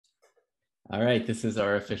All right, this is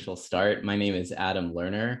our official start. My name is Adam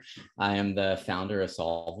Lerner. I am the founder of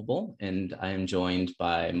Solvable, and I am joined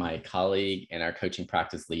by my colleague and our coaching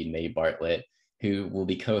practice lead, May Bartlett, who will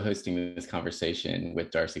be co-hosting this conversation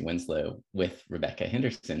with Darcy Winslow with Rebecca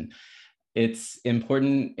Henderson. It's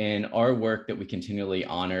important in our work that we continually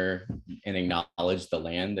honor and acknowledge the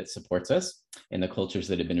land that supports us and the cultures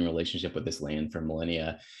that have been in relationship with this land for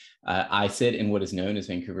millennia. I sit in what is known as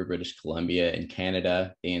Vancouver, British Columbia in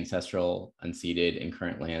Canada, the ancestral, unceded, and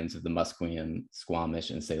current lands of the Musqueam,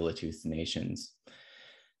 Squamish, and Tsleil-Waututh nations.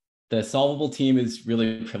 The Solvable team is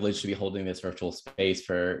really privileged to be holding this virtual space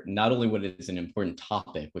for not only what is an important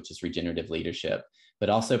topic, which is regenerative leadership,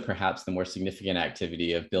 but also perhaps the more significant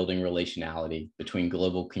activity of building relationality between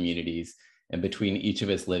global communities and between each of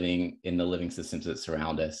us living in the living systems that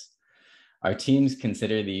surround us. Our teams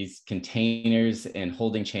consider these containers and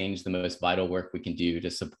holding change the most vital work we can do to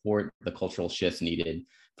support the cultural shifts needed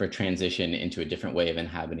for transition into a different way of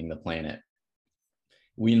inhabiting the planet.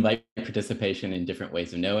 We invite participation in different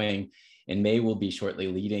ways of knowing, and May will be shortly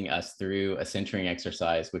leading us through a centering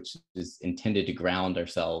exercise, which is intended to ground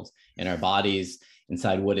ourselves and our bodies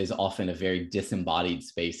inside what is often a very disembodied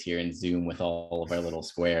space here in Zoom with all of our little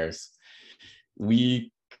squares.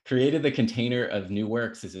 We created the container of New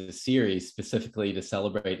Works as a series specifically to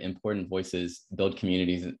celebrate important voices, build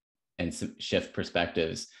communities, and shift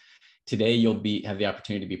perspectives. Today, you'll have the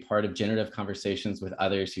opportunity to be part of generative conversations with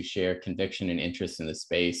others who share conviction and interest in the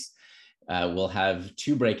space. We'll have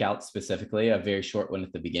two breakouts specifically, a very short one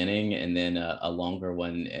at the beginning and then a longer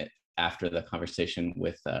one after the conversation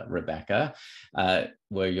with Rebecca,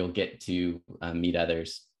 where you'll get to meet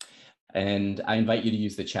others. And I invite you to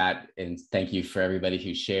use the chat, and thank you for everybody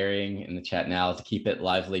who's sharing in the chat now to keep it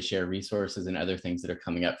lively, share resources and other things that are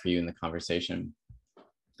coming up for you in the conversation.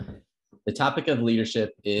 The topic of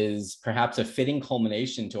leadership is perhaps a fitting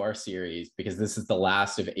culmination to our series because this is the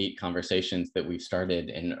last of 8 conversations that we've started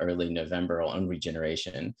in early November on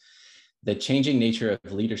regeneration. The changing nature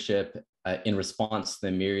of leadership in response to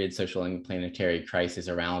the myriad social and planetary crises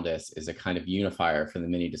around us is a kind of unifier for the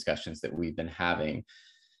many discussions that we've been having.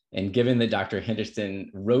 And given that Dr.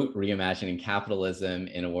 Henderson wrote Reimagining Capitalism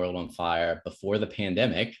in a World on Fire before the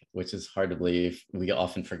pandemic, which is hard to believe, we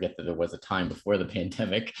often forget that there was a time before the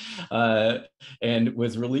pandemic, and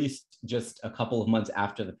was released just a couple of months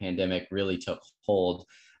after the pandemic really took hold,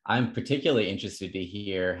 I'm particularly interested to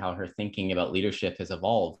hear how her thinking about leadership has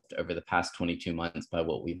evolved over the past 22 months by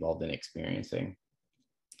what we've all been experiencing.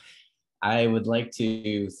 I would like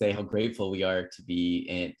to say how grateful we are to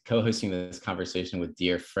be co-hosting this conversation with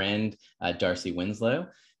dear friend, Darcy Winslow,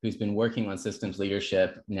 who's been working on systems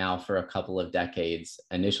leadership now for a couple of decades,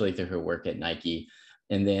 initially through her work at Nike,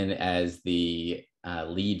 and then as the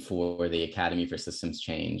lead for the Academy for Systems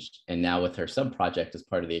Change, and now with her sub-project as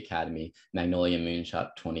part of the Academy, Magnolia Moonshot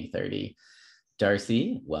 2030.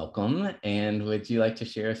 Darcy, welcome, and would you like to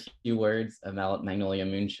share a few words about Magnolia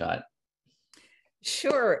Moonshot?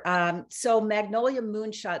 Sure. So Magnolia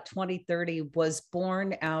Moonshot 2030 was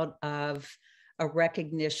born out of a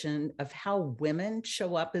recognition of how women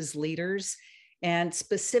show up as leaders. And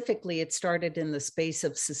specifically, it started in the space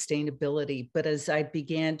of sustainability. But as I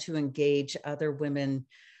began to engage other women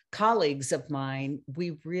colleagues of mine,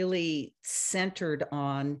 we really centered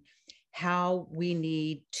on how we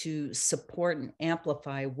need to support and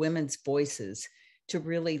amplify women's voices to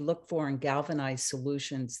really look for and galvanize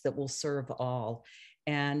solutions that will serve all.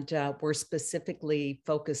 And we're specifically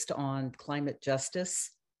focused on climate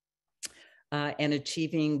justice and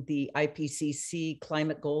achieving the IPCC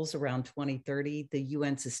climate goals around 2030, the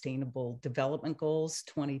UN Sustainable Development Goals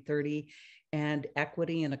 2030, and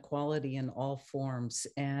equity and equality in all forms.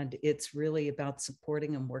 And it's really about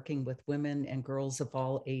supporting and working with women and girls of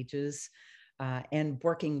all ages and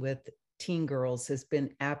working with teen girls has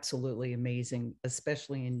been absolutely amazing,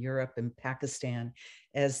 especially in Europe and Pakistan,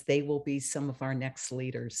 as they will be some of our next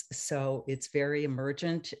leaders. So it's very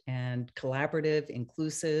emergent and collaborative,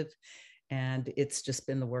 inclusive, and it's just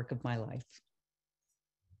been the work of my life.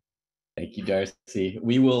 Thank you, Darcy.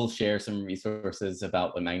 We will share some resources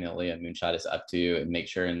about what Magnolia Moonshot is up to and make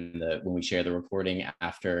sure when we share the recording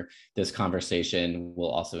after this conversation,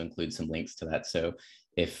 we'll also include some links to that. So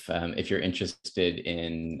if you're interested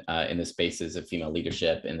in the spaces of female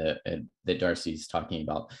leadership and that Darcy's talking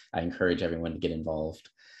about, I encourage everyone to get involved.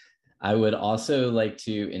 I would also like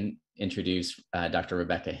to introduce Dr.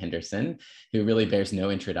 Rebecca Henderson, who really bears no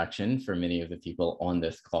introduction for many of the people on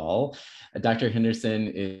this call. Dr.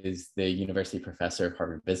 Henderson is the University Professor of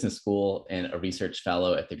Harvard Business School and a research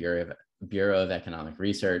fellow at the Bureau of Economic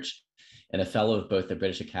Research, and a fellow of both the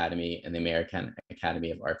British Academy and the American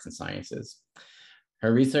Academy of Arts and Sciences.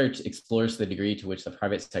 Her research explores the degree to which the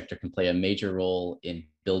private sector can play a major role in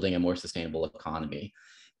building a more sustainable economy,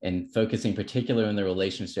 and focusing particularly on the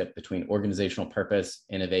relationship between organizational purpose,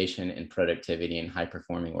 innovation, and productivity in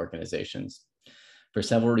high-performing organizations. For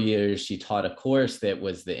several years, she taught a course that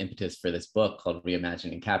was the impetus for this book called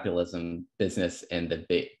Reimagining Capitalism, Business and the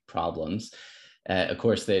Big Problems, a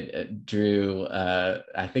course that drew,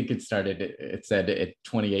 I think it said at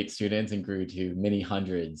 28 students and grew to many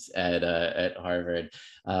hundreds at Harvard,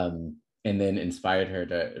 and then inspired her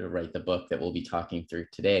to write the book that we'll be talking through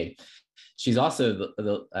today. She's also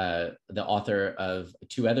the author of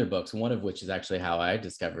two other books, one of which is actually how I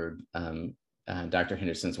discovered Dr.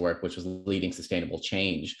 Henderson's work, which was Leading Sustainable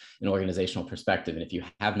Change, an Organizational Perspective. And if you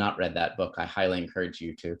have not read that book, I highly encourage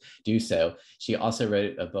you to do so. She also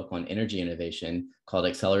wrote a book on energy innovation called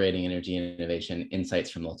Accelerating Energy Innovation,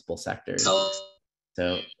 Insights from Multiple Sectors.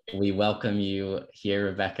 So we welcome you here,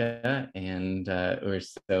 Rebecca, and we're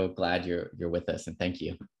so glad you're with us, and thank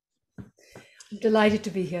you. I'm delighted to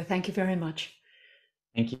be here. Thank you very much.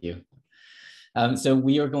 Thank you. So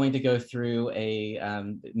we are going to go through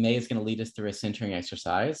May is going to lead us through a centering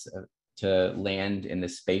exercise to land in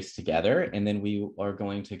this space together. And then we are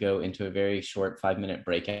going to go into a very short 5-minute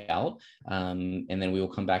breakout. And then we will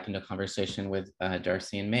come back into conversation with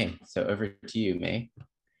Darcy and May. So over to you, May.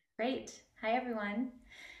 Great. Hi, everyone.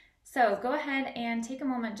 So go ahead and take a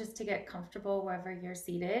moment just to get comfortable wherever you're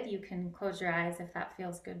seated. You can close your eyes if that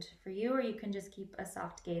feels good for you, or you can just keep a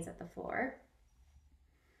soft gaze at the floor.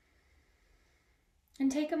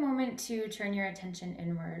 And take a moment to turn your attention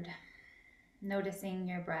inward, noticing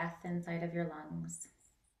your breath inside of your lungs.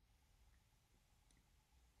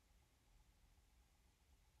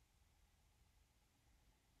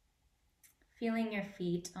 Feeling your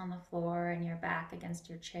feet on the floor and your back against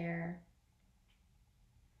your chair.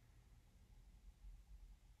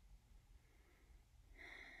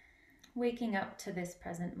 Waking up to this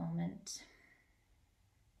present moment.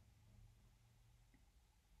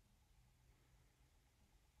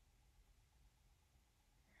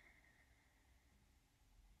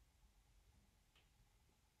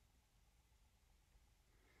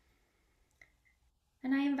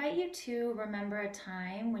 And I invite you to remember a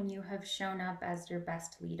time when you have shown up as your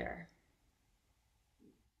best leader.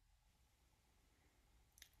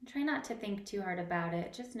 Try not to think too hard about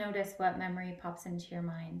it. Just notice what memory pops into your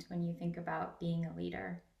mind when you think about being a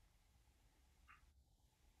leader.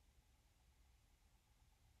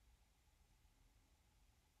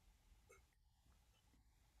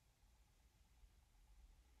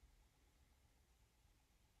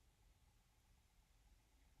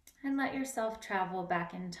 And let yourself travel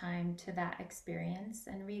back in time to that experience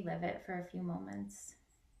and relive it for a few moments.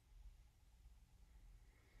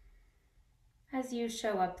 As you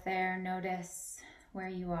show up there, notice where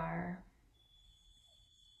you are.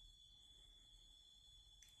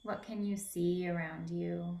 What can you see around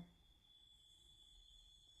you?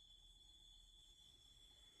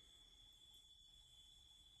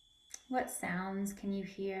 What sounds can you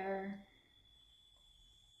hear?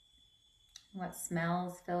 What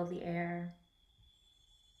smells fill the air?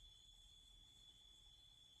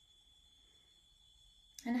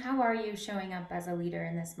 And how are you showing up as a leader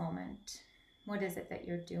in this moment? What is it that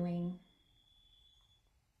you're doing?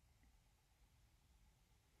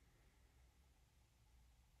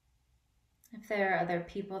 If there are other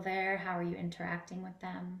people there, how are you interacting with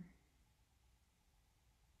them?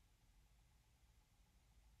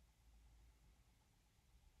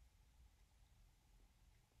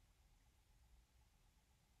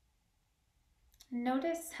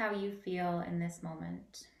 Notice how you feel in this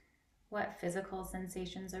moment. What physical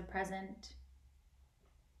sensations are present?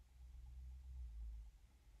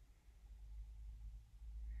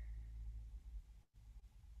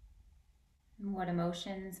 What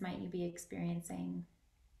emotions might you be experiencing?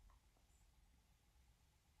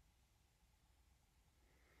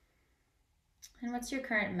 And what's your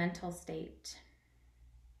current mental state?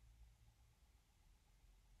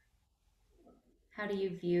 How do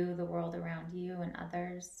you view the world around you and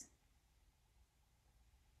others?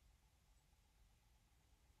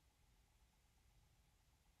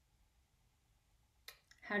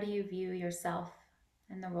 How do you view yourself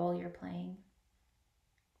and the role you're playing?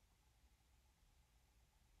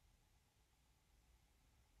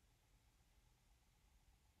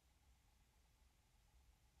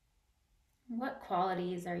 What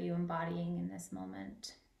qualities are you embodying in this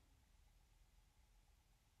moment?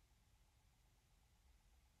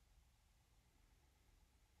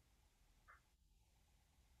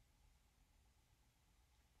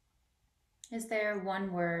 Is there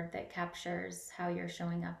one word that captures how you're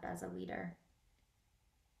showing up as a leader?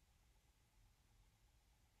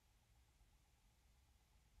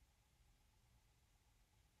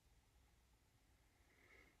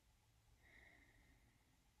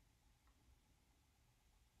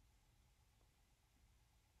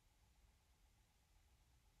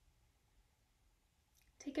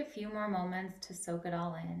 Take a few more moments to soak it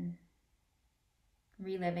all in,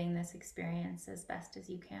 reliving this experience as best as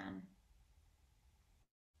you can.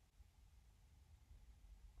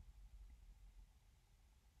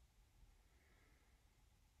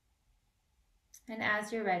 And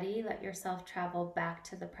as you're ready, let yourself travel back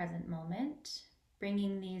to the present moment,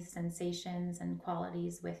 bringing these sensations and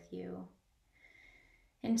qualities with you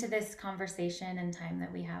into this conversation and time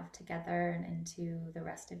that we have together and into the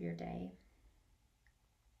rest of your day.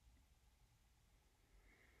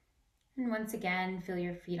 And once again, feel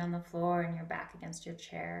your feet on the floor and your back against your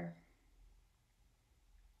chair.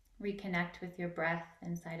 Reconnect with your breath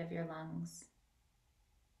inside of your lungs.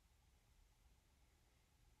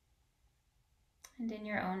 And in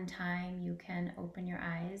your own time, you can open your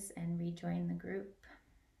eyes and rejoin the group.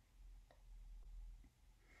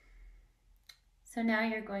 So now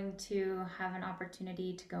you're going to have an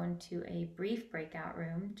opportunity to go into a brief breakout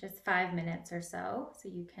room, just 5 minutes or so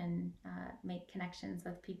you can make connections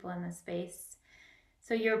with people in the space.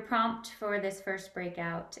 So your prompt for this first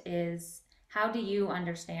breakout is, how do you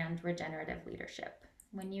understand regenerative leadership?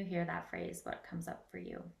 When you hear that phrase, what comes up for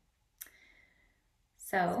you?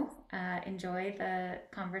 So enjoy the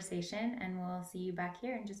conversation, and we'll see you back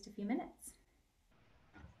here in just a few minutes.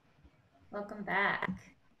 Welcome back.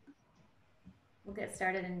 We'll get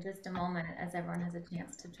started in just a moment as everyone has a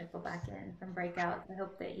chance to trickle back in from breakouts. I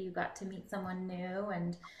hope that you got to meet someone new,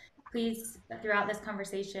 and please, throughout this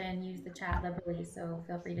conversation, use the chat liberally. So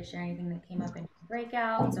feel free to share anything that came up in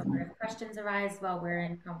breakouts, or if questions arise while we're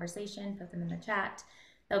in conversation, put them in the chat.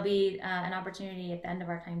 There'll be an opportunity at the end of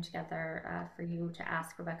our time together for you to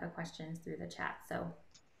ask Rebecca questions through the chat. So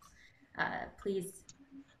please,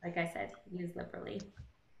 like I said, use liberally.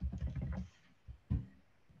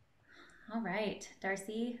 All right,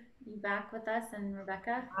 Darcy, you back with us, and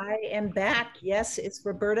Rebecca? I am back. Yes, it's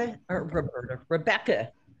Rebecca.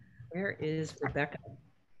 Where is Rebecca?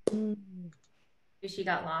 She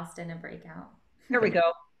got lost in a breakout. There we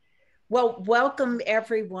go. Well, welcome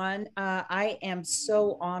everyone. I am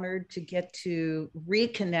so honored to get to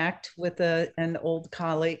reconnect with an old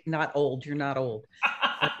colleague. Not old, you're not old.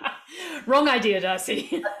 Wrong idea,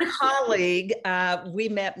 Darcy. A colleague. We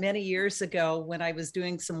met many years ago when I was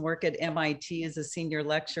doing some work at MIT as a senior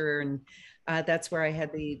lecturer, and that's where I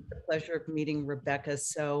had the pleasure of meeting Rebecca.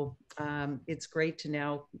 So it's great to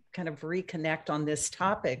now kind of reconnect on this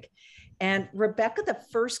topic. And Rebecca, the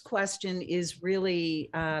first question is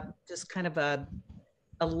really just kind of a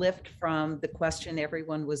lift from the question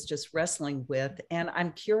everyone was just wrestling with. And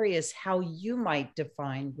I'm curious how you might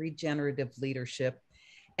define regenerative leadership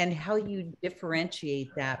and how you differentiate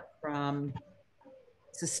that from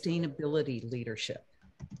sustainability leadership.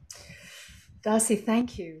 Darcy,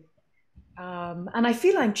 thank you. And I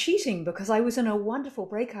feel I'm cheating because I was in a wonderful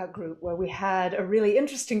breakout group where we had a really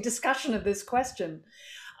interesting discussion of this question.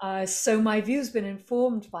 So my view's been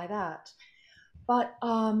informed by that. But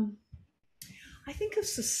I think of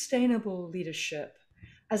sustainable leadership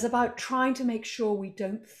as about trying to make sure we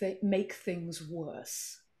don't make things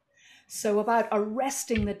worse. So about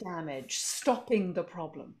arresting the damage, stopping the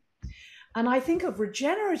problem. And I think of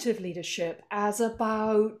regenerative leadership as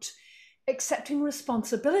about accepting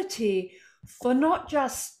responsibility for not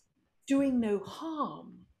just doing no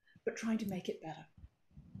harm, but trying to make it better.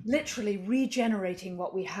 Literally regenerating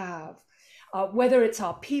what we have, whether it's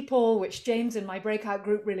our people, which James in my breakout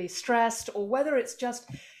group really stressed, or whether it's just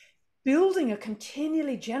building a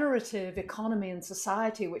continually generative economy and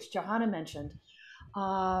society, which Johanna mentioned.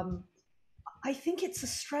 I think it's a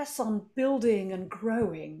stress on building and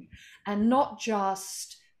growing and not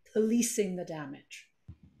just policing the damage.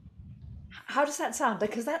 How does that sound?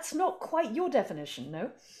 Because that's not quite your definition,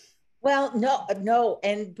 no? Well, no.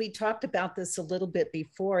 And we talked about this a little bit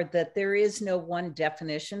before, that there is no one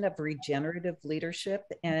definition of regenerative leadership.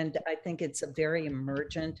 And I think it's a very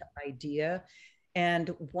emergent idea.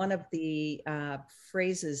 And one of the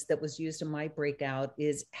phrases that was used in my breakout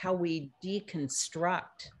is how we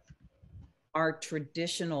deconstruct our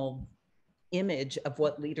traditional image of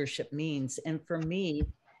what leadership means. And for me,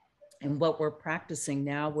 and what we're practicing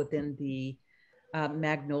now within the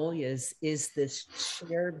Magnolias is this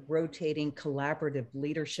shared, rotating, collaborative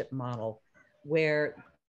leadership model, where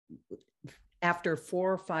after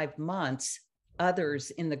 4 or 5 months,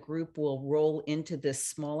 others in the group will roll into this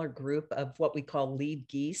smaller group of what we call lead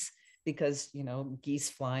geese, because, you know, geese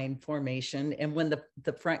fly in formation. And when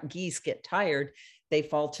the front geese get tired, they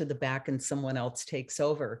fall to the back and someone else takes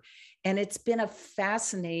over. And it's been a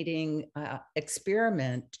fascinating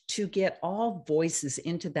experiment to get all voices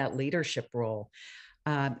into that leadership role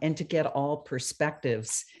and to get all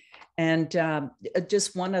perspectives. And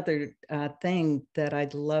just one other thing that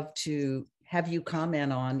I'd love to have you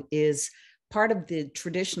comment on is part of the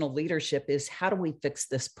traditional leadership is how do we fix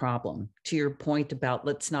this problem? To your point about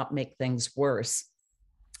let's not make things worse.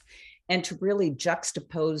 And to really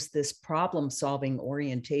juxtapose this problem-solving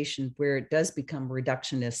orientation where it does become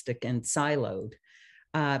reductionistic and siloed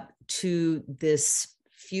to this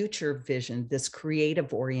future vision, this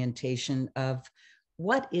creative orientation of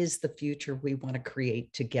what is the future we want to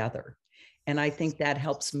create together. And I think that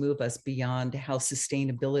helps move us beyond how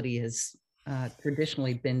sustainability has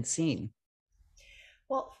traditionally been seen.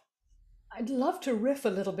 Well, I'd love to riff a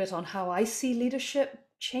little bit on how I see leadership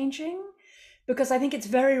changing, because I think it's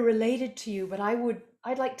very related to you, but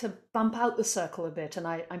I'd like to bump out the circle a bit, and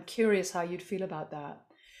I'm curious how you'd feel about that.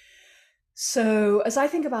 So as I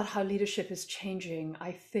think about how leadership is changing,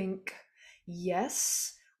 I think,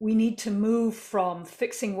 yes, we need to move from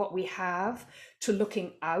fixing what we have to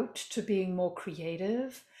looking out to being more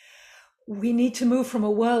creative. We need to move from a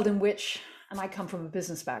world in which, and I come from a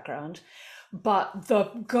business background, but the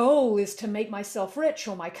goal is to make myself rich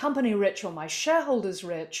or my company rich or my shareholders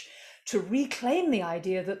rich, to reclaim the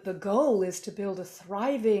idea that the goal is to build a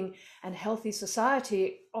thriving and healthy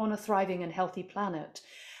society on a thriving and healthy planet.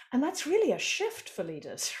 And that's really a shift for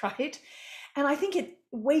leaders, right? And I think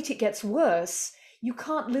wait, it gets worse. You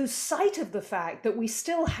can't lose sight of the fact that we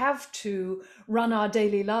still have to run our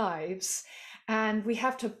daily lives and we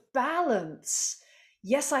have to balance.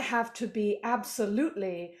 Yes, I have to be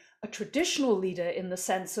absolutely a traditional leader in the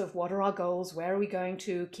sense of what are our goals, where are we going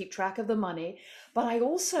to keep track of the money, but I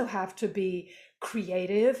also have to be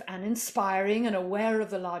creative and inspiring and aware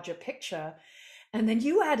of the larger picture. And then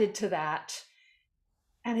you added to that,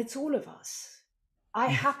 and it's all of us. I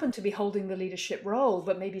happen to be holding the leadership role,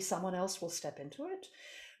 but maybe someone else will step into it.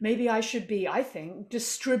 Maybe I should be, I think,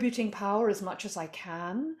 distributing power as much as I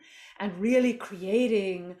can and really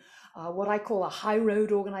creating what I call a high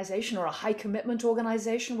road organization or a high commitment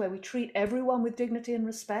organization where we treat everyone with dignity and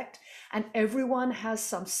respect and everyone has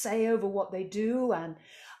some say over what they do and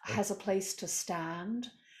has a place to stand.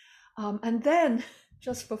 And then,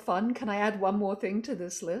 just for fun, can I add one more thing to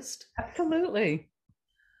this list? Absolutely.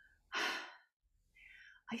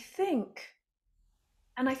 I think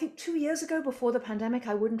 2 years ago, before the pandemic,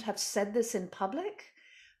 I wouldn't have said this in public,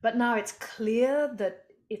 but now it's clear that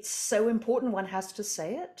it's so important one has to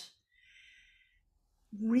say it.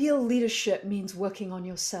 Real leadership means working on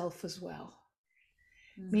yourself as well.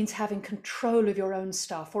 Means having control of your own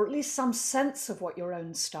stuff, or at least some sense of what your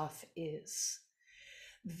own stuff is.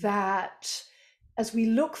 That as we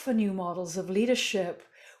look for new models of leadership,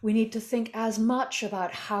 we need to think as much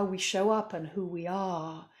about how we show up and who we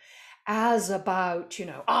are as about,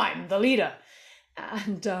 I'm the leader.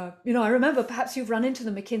 And, I remember perhaps you've run into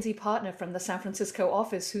the McKinsey partner from the San Francisco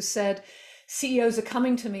office who said, CEOs are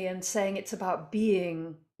coming to me and saying it's about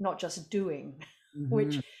being, not just doing,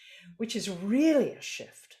 which is really a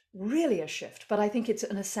shift. But I think it's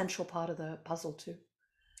an essential part of the puzzle too.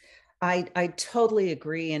 I totally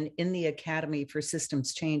agree. And in the Academy for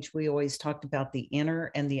Systems Change, we always talked about the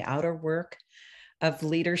inner and the outer work of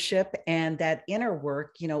leadership. And that inner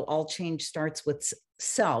work, all change starts with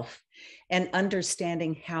self and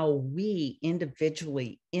understanding how we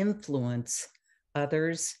individually influence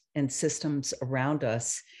others and systems around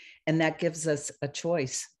us. And that gives us a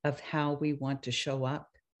choice of how we want to show up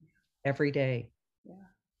every day.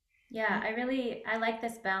 Yeah, I like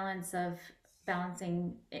this balance of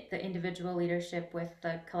balancing the individual leadership with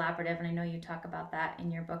the collaborative. And I know you talk about that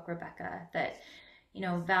in your book, Rebecca, that,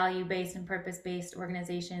 value-based and purpose-based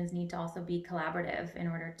organizations need to also be collaborative in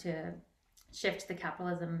order to shift the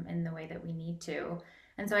capitalism in the way that we need to.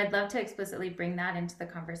 And so I'd love to explicitly bring that into the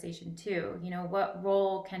conversation too. What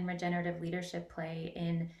role can regenerative leadership play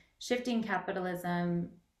in shifting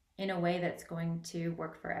capitalism in a way that's going to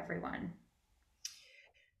work for everyone?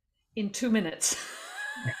 In 2 minutes.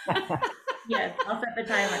 Yes, I'll set the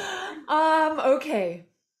timer. Okay.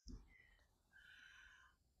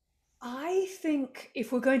 I think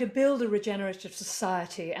if we're going to build a regenerative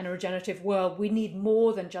society and a regenerative world, we need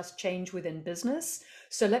more than just change within business.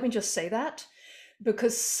 So let me just say that,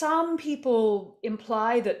 because some people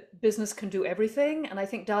imply that business can do everything. And I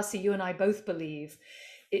think, Darcy, you and I both believe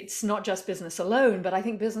it's not just business alone, but I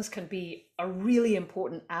think business can be a really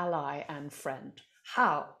important ally and friend.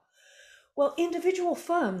 How? Well, individual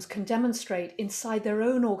firms can demonstrate inside their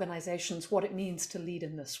own organizations what it means to lead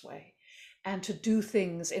in this way and to do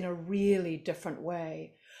things in a really different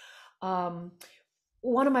way.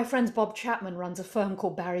 One of my friends, Bob Chapman, runs a firm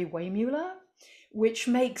called Barry Waymuller, which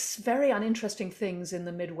makes very uninteresting things in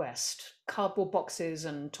the Midwest, cardboard boxes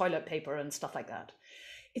and toilet paper and stuff like that.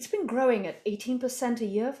 It's been growing at 18% a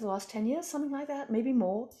year for the last 10 years, something like that, maybe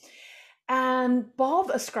more. And Bob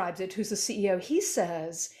ascribes it, who's the CEO. He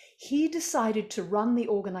says he decided to run the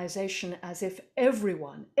organization as if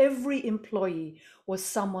everyone, every employee was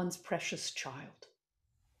someone's precious child,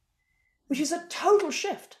 which is a total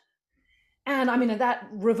shift. And I mean, that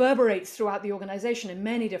reverberates throughout the organization in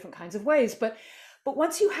many different kinds of ways. But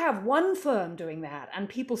once you have one firm doing that and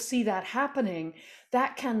people see that happening,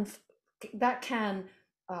 that can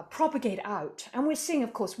propagate out. And we're seeing,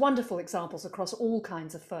 of course, wonderful examples across all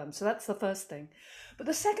kinds of firms. So that's the first thing. But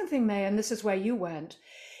the second thing, May, and this is where you went,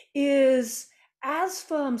 is as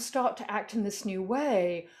firms start to act in this new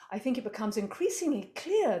way, I think it becomes increasingly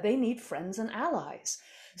clear they need friends and allies.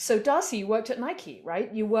 So Darcy, you worked at Nike,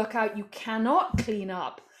 right? You work out you cannot clean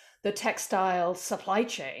up the textile supply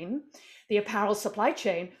chain, the apparel supply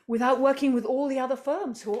chain, without working with all the other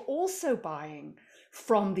firms who are also buying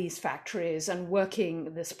from these factories and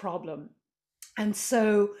working this problem. And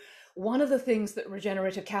so one of the things that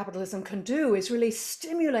regenerative capitalism can do is really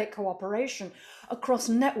stimulate cooperation across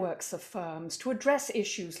networks of firms to address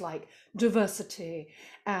issues like diversity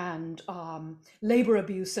and labor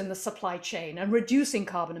abuse in the supply chain and reducing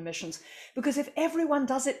carbon emissions. Because if everyone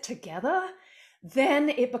does it together, then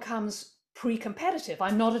it becomes pre-competitive.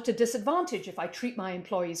 I'm not at a disadvantage if I treat my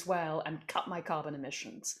employees well and cut my carbon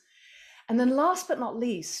emissions. And then last but not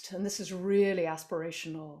least, and this is really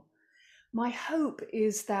aspirational, my hope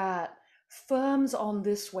is that firms on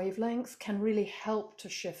this wavelength can really help to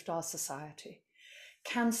shift our society,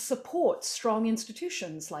 can support strong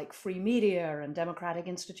institutions like free media and democratic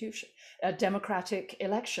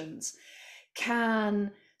elections,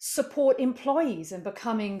 can support employees in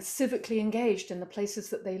becoming civically engaged in the places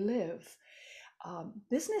that they live.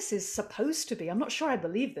 Business is supposed to be, I'm not sure I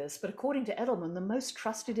believe this, but according to Edelman, the most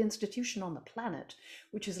trusted institution on the planet,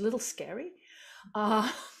 which is a little scary.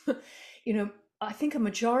 You know, I think a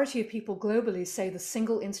majority of people globally say the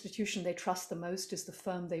single institution they trust the most is the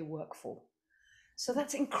firm they work for. So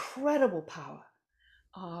that's incredible power.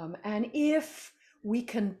 And if we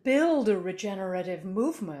can build a regenerative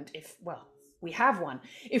movement, we have one,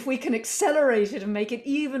 if we can accelerate it and make it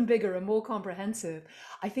even bigger and more comprehensive,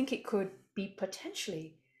 I think it could be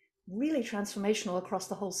potentially really transformational across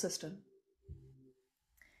the whole system.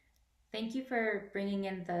 Thank you for bringing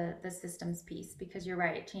in the systems piece, because you're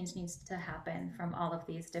right, change needs to happen from all of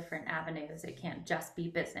these different avenues. It can't just be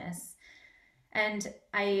business. And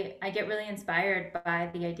I get really inspired by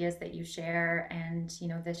the ideas that you share, and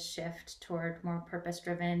this shift toward more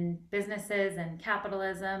purpose-driven businesses and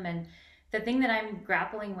capitalism. And the thing that I'm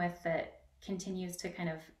grappling with that continues to kind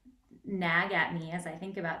of nag at me as I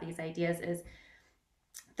think about these ideas is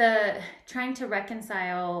the trying to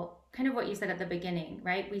reconcile kind of what you said at the beginning,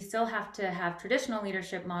 right? We still have to have traditional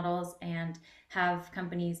leadership models and have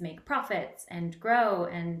companies make profits and grow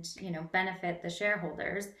and, benefit the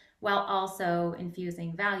shareholders, while also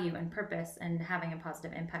infusing value and purpose and having a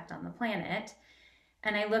positive impact on the planet.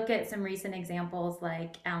 And I look at some recent examples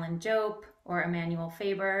like Alan Jope or Emmanuel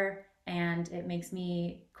Faber, and it makes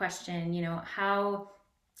me question, how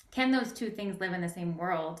can those two things live in the same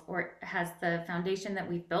world? Or has the foundation that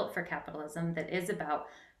we've built for capitalism that is about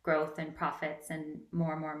growth and profits and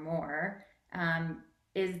more,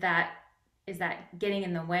 is that getting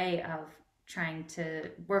in the way of trying to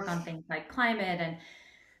work on things like climate and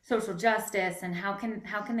social justice, and how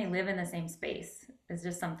can they live in the same space is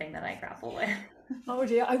just something that I grapple with. Oh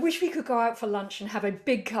dear, I wish we could go out for lunch and have a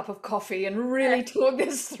big cup of coffee and really talk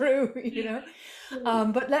this through,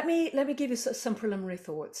 But let me give you some preliminary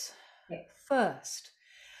thoughts. Okay. First,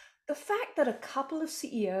 the fact that a couple of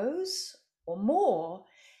CEOs or more,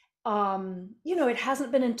 it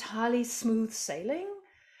hasn't been entirely smooth sailing,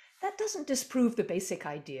 that doesn't disprove the basic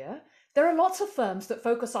idea. There are lots of firms that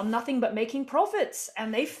focus on nothing but making profits,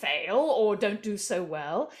 and they fail or don't do so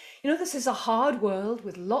well. This is a hard world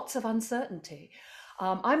with lots of uncertainty.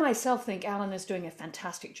 I myself think Alan is doing a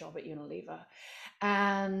fantastic job at Unilever.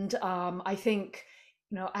 And I think,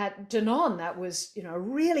 at Danone, that was, a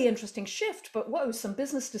really interesting shift, but some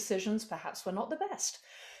business decisions perhaps were not the best.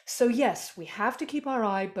 So yes, we have to keep our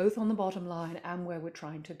eye both on the bottom line and where we're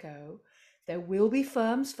trying to go. There will be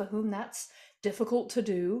firms for whom that's difficult to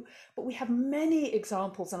do, but we have many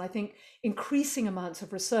examples, and I think increasing amounts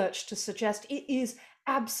of research to suggest it is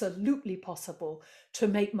absolutely possible to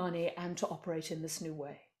make money and to operate in this new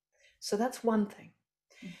way. So that's one thing.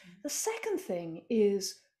 Mm-hmm. The second thing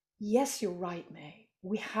is, yes, you're right, May,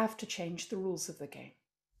 we have to change the rules of the game.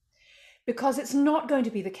 Because it's not going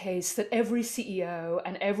to be the case that every CEO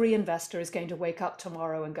and every investor is going to wake up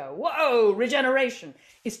tomorrow and go, whoa, regeneration.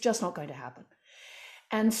 It's just not going to happen.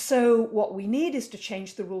 And so what we need is to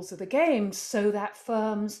change the rules of the game so that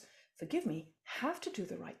firms, forgive me, have to do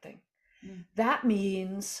the right thing. That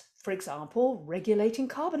means, for example, regulating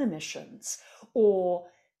carbon emissions or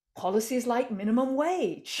policies like minimum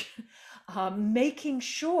wage, making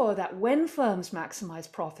sure that when firms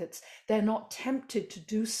maximize profits, they're not tempted to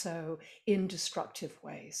do so in destructive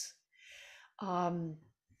ways.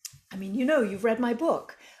 I mean, you know, you've read my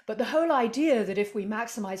book, but the whole idea that if we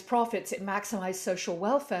maximize profits, it maximizes social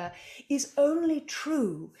welfare is only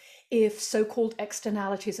true if so-called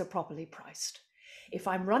externalities are properly priced. If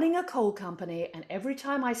I'm running a coal company and every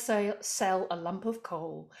time I sell a lump of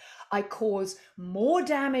coal, I cause more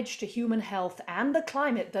damage to human health and the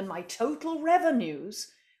climate than my total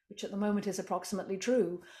revenues, which at the moment is approximately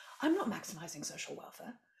true, I'm not maximizing social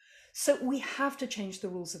welfare. So we have to change the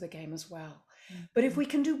rules of the game as well. But if we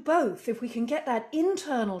can do both, if we can get that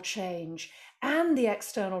internal change and the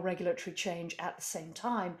external regulatory change at the same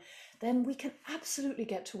time, then we can absolutely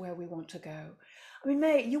get to where we want to go. I mean,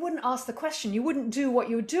 May, you wouldn't ask the question, you wouldn't do what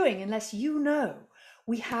you're doing unless you know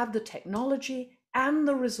we have the technology and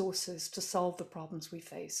the resources to solve the problems we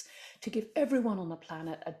face, to give everyone on the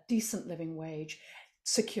planet a decent living wage,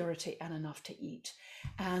 security, and enough to eat,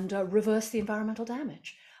 and reverse the environmental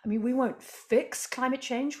damage. I mean, we won't fix climate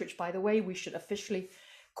change, which, by the way, we should officially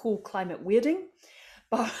call climate weirding,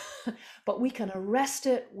 but we can arrest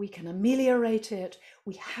it, we can ameliorate it,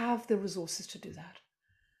 we have the resources to do that.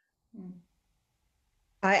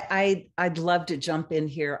 I'd love to jump in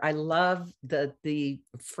here. I love the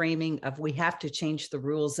framing of we have to change the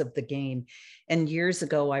rules of the game. And years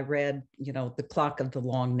ago, I read, you know, The Clock of the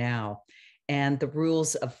Long Now, and the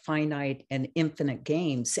rules of finite and infinite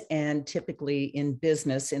games. And typically in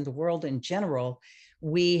business, in the world in general,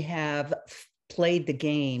 we have played the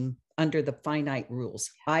game under the finite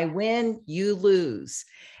rules. I win, you lose.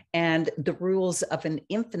 And the rules of an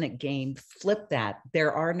infinite game flip that.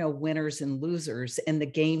 There are no winners and losers, and the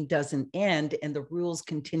game doesn't end, and the rules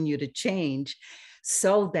continue to change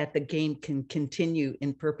so that the game can continue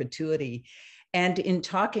in perpetuity. And in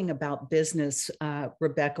talking about business,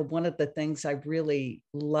 Rebecca, one of the things I really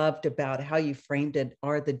loved about how you framed it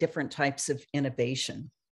are the different types of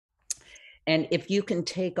innovation. And if you can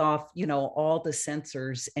take off, you know, all the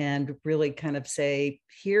sensors and really kind of say,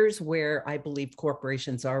 here's where I believe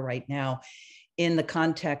corporations are right now in the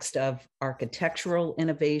context of architectural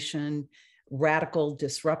innovation, radical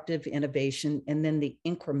disruptive innovation, and then the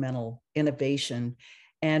incremental innovation.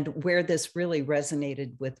 And where this really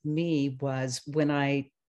resonated with me was when I,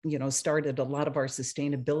 you know, started a lot of our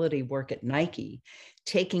sustainability work at Nike,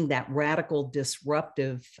 taking that radical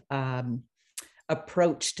disruptive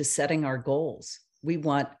approach to setting our goals. We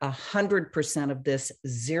want 100% of this,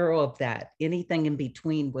 0 of that. Anything in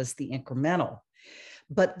between was the incremental.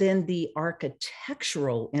 But then the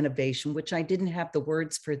architectural innovation, which I didn't have the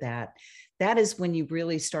words for that, that is when you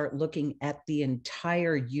really start looking at the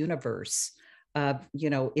entire universe. You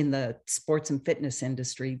know, in the sports and fitness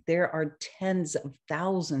industry, there are tens of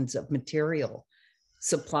thousands of material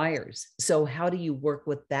suppliers. So how do you work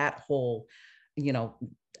with that whole, you know,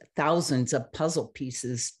 thousands of puzzle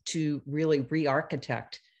pieces to really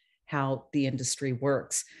re-architect how the industry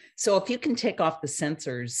works? So if you can take off the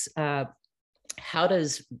sensors, how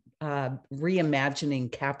does reimagining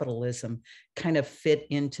capitalism kind of fit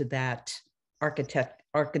into that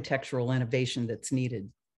architectural innovation that's needed?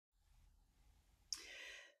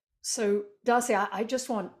 So, Darcy, I just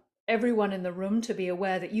want everyone in the room to be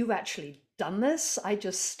aware that you've actually done this. I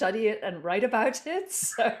just study it and write about it.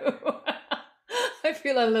 So I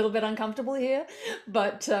feel a little bit uncomfortable here,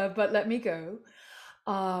 but let me go.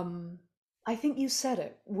 I think you said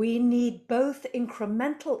it. We need both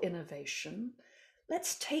incremental innovation.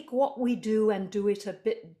 Let's take what we do and do it a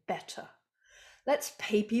bit better. Let's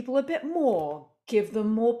pay people a bit more, give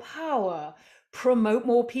them more power, promote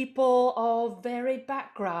more people of varied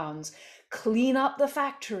backgrounds, clean up the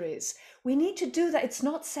factories. We need to do that. It's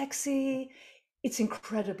not sexy. It's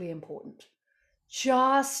incredibly important.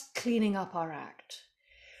 Just cleaning up our act.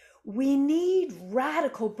 We need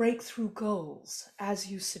radical breakthrough goals, as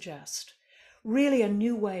you suggest. Really a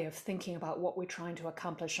new way of thinking about what we're trying to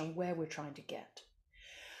accomplish and where we're trying to get.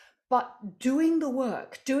 But doing the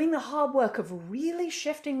work, doing the hard work of really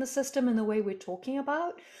shifting the system in the way we're talking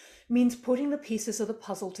about means putting the pieces of the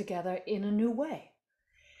puzzle together in a new way.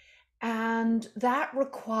 And that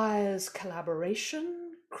requires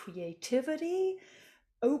collaboration, creativity,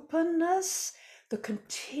 openness, the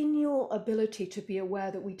continual ability to be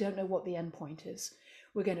aware that we don't know what the end point is.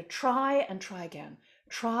 We're going to try and try again,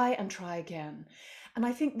 try and try again. And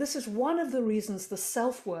I think this is one of the reasons the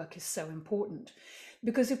self-work is so important,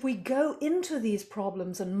 Because if we go into these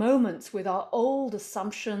problems and moments with our old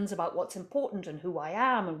assumptions about what's important and who I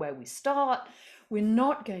am and where we start, we're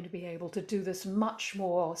not going to be able to do this much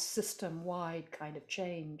more system-wide kind of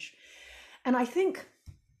change. And I think,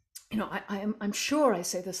 I'm sure I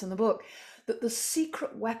say this in the book, that the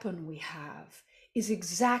secret weapon we have is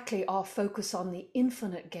exactly our focus on the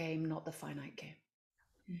infinite game, not the finite game.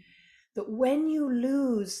 That when you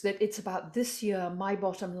lose that it's about this year, my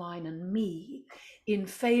bottom line and me, in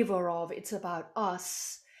favor of it's about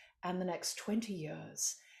us and the next 20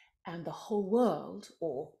 years and the whole world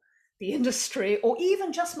or the industry or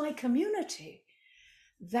even just my community,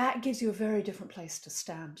 that gives you a very different place to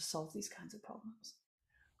stand to solve these kinds of problems.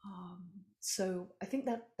 So I think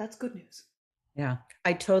that's good news. Yeah,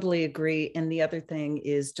 I totally agree. And the other thing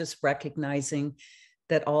is just recognizing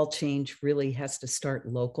that all change really has to start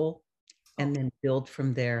local and then build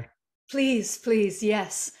from there. Please,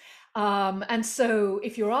 yes. And so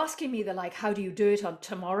if you're asking me how do you do it on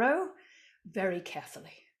tomorrow? Very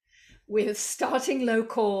carefully. With starting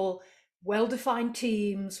local, well-defined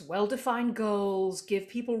teams, well-defined goals, give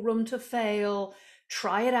people room to fail,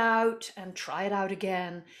 try it out and try it out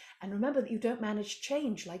again. And remember that you don't manage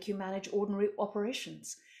change like you manage ordinary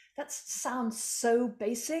operations. That sounds so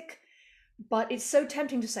basic, but it's so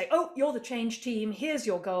tempting to say, oh, you're the change team, here's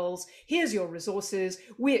your goals, here's your resources,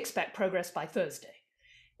 we expect progress by Thursday.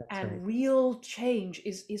 That's right. Real change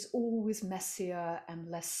is always messier and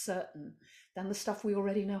less certain than the stuff we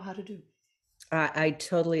already know how to do. I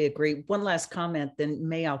totally agree. One last comment, then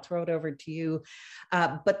May, I'll throw it over to you.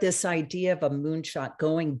 But this idea of a moonshot,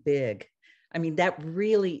 going big, I mean, that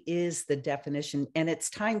really is the definition, and it's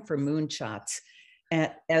time for moonshots.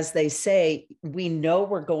 And as they say, we know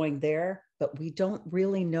we're going there, but we don't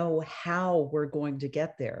really know how we're going to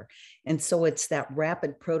get there. And so it's that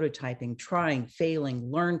rapid prototyping, trying,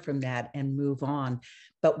 failing, learn from that and move on.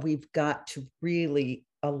 But we've got to really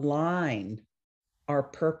align our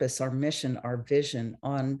purpose, our mission, our vision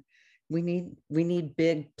on, we need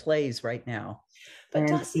big plays right now. But and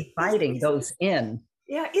Darcy, fighting those in.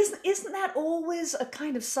 Yeah, isn't that always a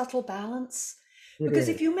kind of subtle balance? Because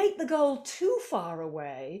if you make the goal too far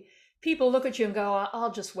away, people look at you and go,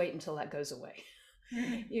 I'll just wait until that goes away.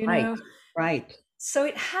 You know? Right. So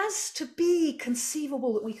it has to be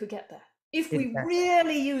conceivable that we could get there. If we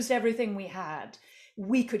really used everything we had,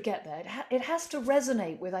 we could get there. It has to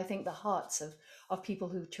resonate with, I think, the hearts of people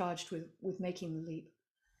who are charged with making the leap.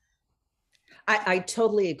 I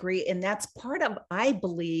totally agree. And that's part of, I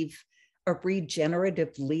believe, a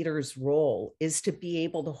regenerative leader's role is to be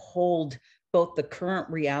able to hold both the current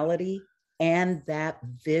reality and that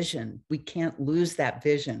vision. We can't lose that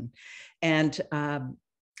vision. And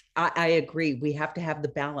I agree. We have to have the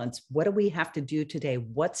balance. What do we have to do today?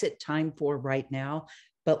 What's it time for right now?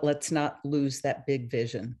 But let's not lose that big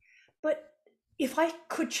vision. But if I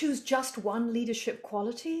could choose just one leadership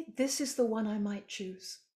quality, this is the one I might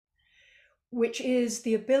choose, which is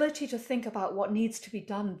the ability to think about what needs to be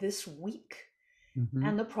done this week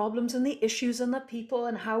and the problems and the issues and the people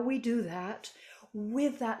and how we do that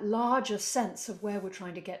with that larger sense of where we're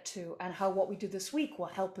trying to get to and how what we do this week will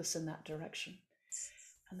help us in that direction.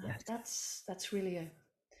 And that's really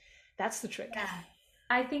that's the trick. Yeah.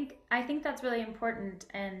 I think that's really important,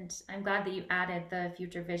 and I'm glad that you added the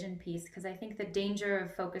future vision piece, because I think the danger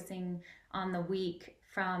of focusing on the week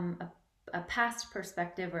from a past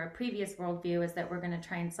perspective or a previous worldview is that we're going to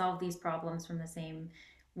try and solve these problems from the same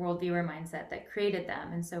worldview or mindset that created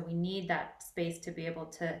them. And so we need that space to be able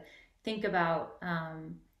to think about,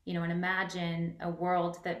 and imagine a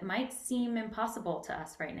world that might seem impossible to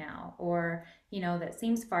us right now, or, that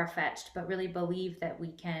seems far-fetched, but really believe that we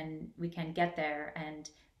can get there and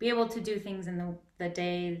be able to do things in the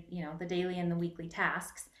day, the daily and the weekly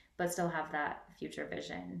tasks, but still have that future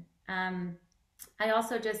vision. I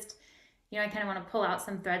also just, I kind of want to pull out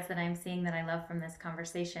some threads that I'm seeing that I love from this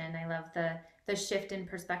conversation. I love the shift in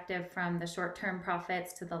perspective from the short-term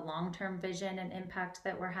profits to the long-term vision and impact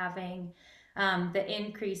that we're having. The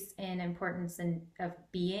increase in importance of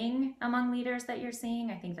being among leaders that you're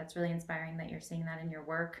seeing. I think that's really inspiring that you're seeing that in your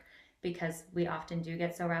work, because we often do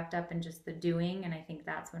get so wrapped up in just the doing. And I think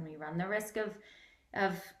that's when we run the risk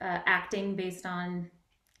of acting based on,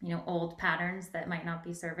 old patterns that might not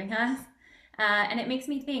be serving us. And it makes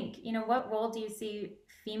me think, what role do you see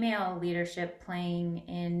female leadership playing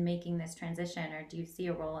in making this transition, or do you see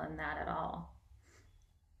a role in that at all?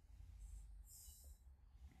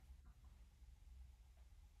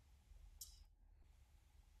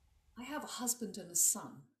 I have a husband and a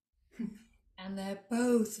son, and they're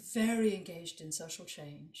both very engaged in social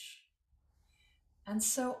change. And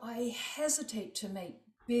so I hesitate to make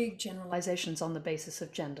big generalizations on the basis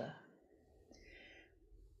of gender.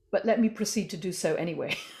 But let me proceed to do so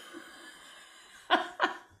anyway.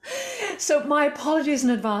 So my apologies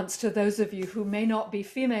in advance to those of you who may not be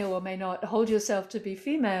female or may not hold yourself to be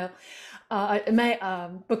female,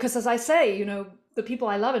 because as I say, you know, the people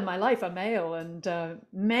I love in my life are male, and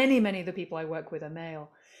many of the people I work with are male.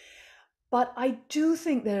 But I do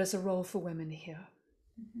think there is a role for women here.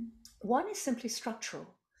 Mm-hmm. One is simply structural.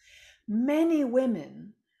 Many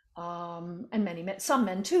women, and many men, some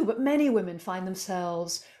men too, but many women find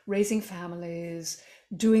themselves raising families,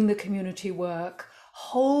 doing the community work,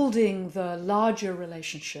 holding the larger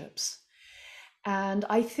relationships. And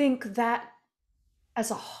I think that,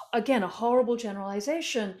 as again, a horrible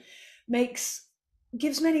generalization,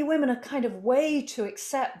 gives many women a kind of way to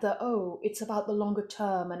accept that, oh, it's about the longer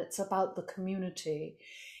term and it's about the community,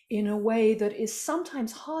 in a way that is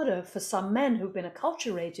sometimes harder for some men who've been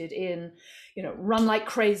acculturated in, you know, run like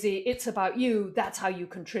crazy, it's about you, that's how you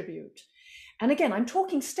contribute. And again, I'm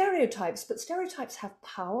talking stereotypes, but stereotypes have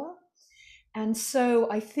power. And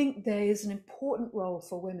so I think there is an important role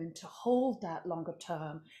for women to hold that longer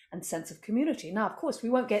term and sense of community. Now, of course, we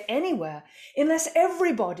won't get anywhere unless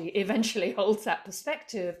everybody eventually holds that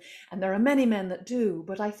perspective. And there are many men that do,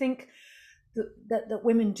 but I think that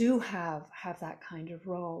women do have that kind of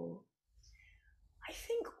role. I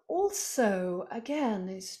think also, again,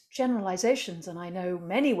 these generalizations, and I know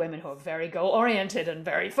many women who are very goal-oriented and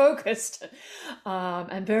very focused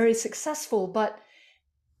and very successful, but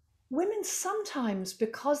women sometimes,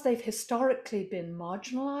 because they've historically been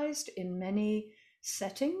marginalized in many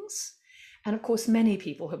settings, and of course, many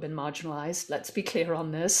people have been marginalized, let's be clear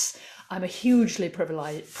on this. I'm a hugely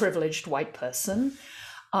privileged white person.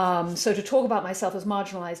 So to talk about myself as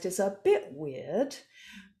marginalized is a bit weird.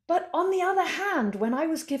 But on the other hand, when I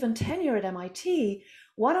was given tenure at MIT,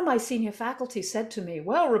 one of my senior faculty said to me,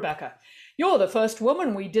 well, Rebecca, you're the first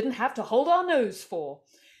woman we didn't have to hold our nose for.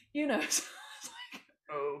 You know, so I was like,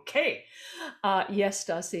 okay. Yes,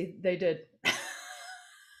 Darcy, they did.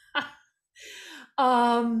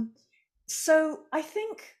 So I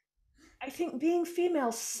think being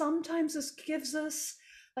female sometimes gives us,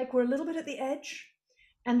 like, we're a little bit at the edge,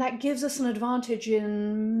 and that gives us an advantage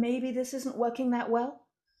in maybe this isn't working that well.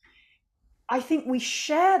 I think we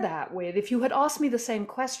share that with, if you had asked me the same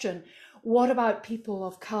question, what about people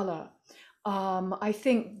of color? I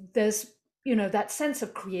think there's, you know, that sense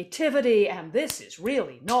of creativity and this is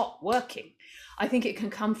really not working. I think it can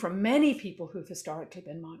come from many people who've historically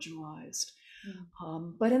been marginalized.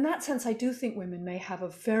 But in that sense, I do think women may have a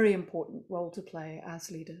very important role to play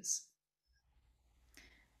as leaders.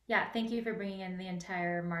 Yeah, thank you for bringing in the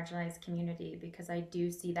entire marginalized community, because I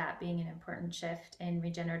do see that being an important shift in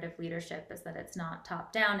regenerative leadership, is that it's not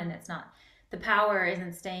top down, and it's not, the power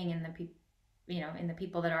isn't staying in the people, you know, in the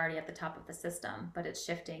people that are already at the top of the system, but it's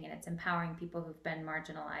shifting and it's empowering people who've been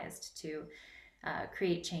marginalized to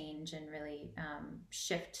create change and really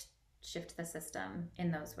shift the system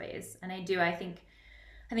in those ways. And I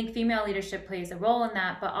think female leadership plays a role in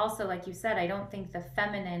that, but also, like you said, I don't think the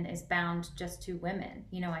feminine is bound just to women.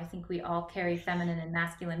 You know, I think we all carry feminine and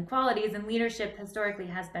masculine qualities, and leadership historically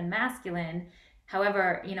has been masculine.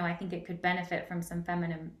 However, you know, I think it could benefit from some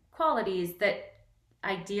feminine qualities that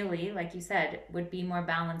ideally, like you said, would be more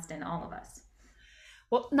balanced in all of us.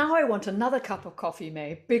 Well, now I want another cup of coffee,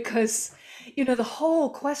 May, because, you know, the whole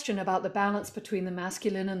question about the balance between the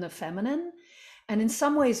masculine and the feminine, and in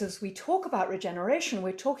some ways, as we talk about regeneration,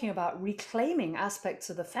 we're talking about reclaiming aspects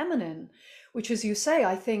of the feminine, which, as you say,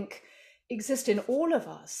 I think exist in all of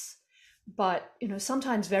us. But, you know,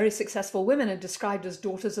 sometimes very successful women are described as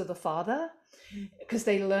daughters of the father because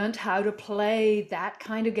they learned how to play that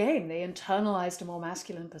kind of game. They internalized a more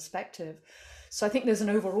masculine perspective. So I think there's an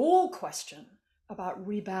overall question about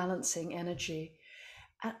rebalancing energy.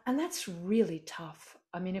 And that's really tough.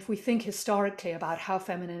 I mean, if we think historically about how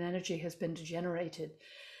feminine energy has been degenerated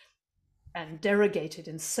and derogated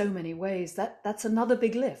in so many ways, that's another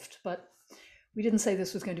big lift. But we didn't say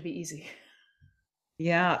this was going to be easy.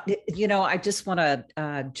 Yeah, you know, I just want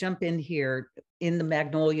to jump in here. In the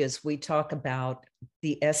Magnolias, we talk about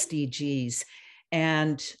the SDGs,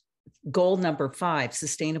 and goal number 5,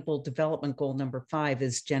 Sustainable Development Goal number 5,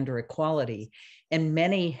 is gender equality. And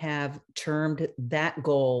many have termed that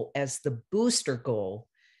goal as the booster goal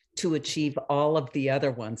to achieve all of the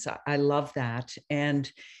other ones. I love that.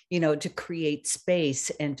 And, you know, to create space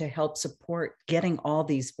and to help support getting all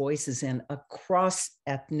these voices in across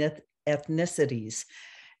ethnicities.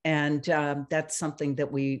 And that's something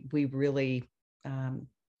that we really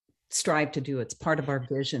strive to do. It's part of our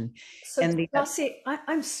vision. So, Darcy,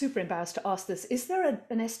 I'm super embarrassed to ask this. Is there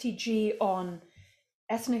an SDG on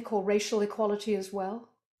ethnic or racial equality as well?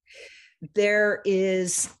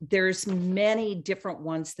 There's many different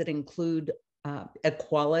ones that include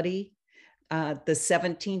equality. The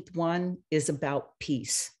 17th one is about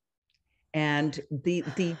peace. And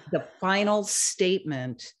the final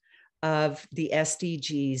statement of the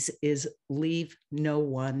SDGs is leave no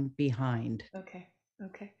one behind. Okay.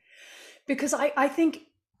 Because I think,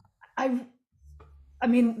 I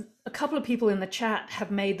mean, a couple of people in the chat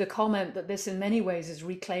have made the comment that this in many ways is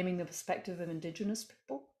reclaiming the perspective of Indigenous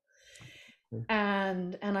people.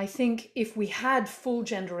 And I think if we had full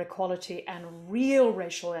gender equality and real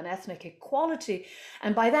racial and ethnic equality,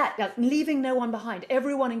 and by that, leaving no one behind,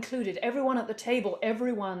 everyone included, everyone at the table,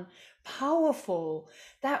 everyone powerful,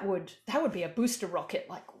 that would be a booster rocket,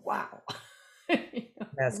 like, wow.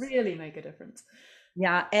 Yes. Really make a difference.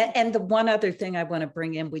 Yeah. And the one other thing I want to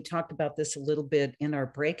bring in, we talked about this a little bit in our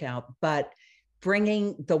breakout, but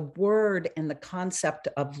bringing the word and the concept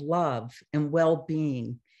of love and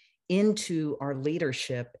well-being into our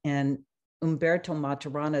leadership. And Humberto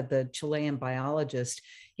Maturana, the Chilean biologist,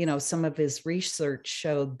 some of his research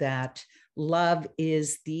showed that love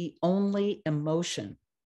is the only emotion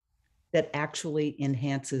that actually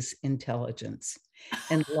enhances intelligence.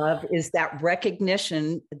 And love is that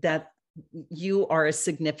recognition that you are a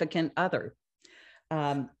significant other.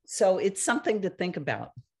 So it's something to think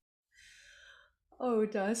about. Oh,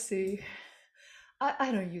 Darcy,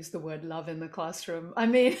 I don't use the word love in the classroom. I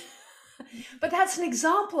mean, but that's an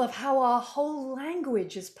example of how our whole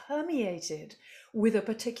language is permeated with a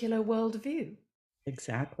particular worldview.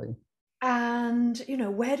 Exactly. And,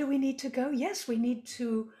 where do we need to go? Yes, we need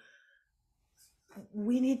to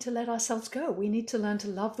let ourselves go. We need to learn to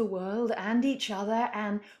love the world and each other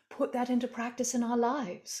and put that into practice in our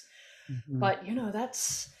lives. Mm-hmm. But,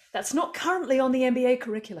 that's not currently on the MBA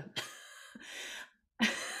curriculum.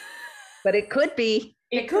 But it could be.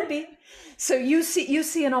 It could be. So you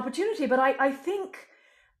see an opportunity, but I think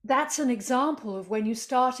that's an example of when you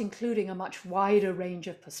start including a much wider range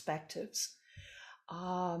of perspectives,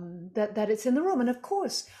 that it's in the room. And of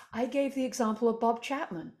course, I gave the example of Bob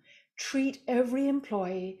Chapman. Treat every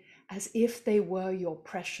employee as if they were your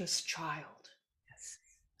precious child. Yes.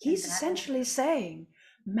 He's essentially saying,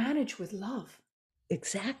 manage with love.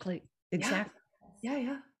 Exactly.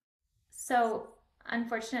 Yeah. So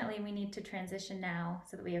unfortunately, we need to transition now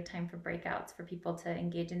so that we have time for breakouts for people to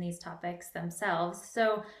engage in these topics themselves.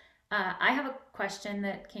 So I have a question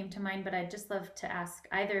that came to mind, but I'd just love to ask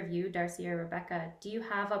either of you, Darcy or Rebecca, do you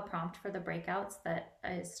have a prompt for the breakouts that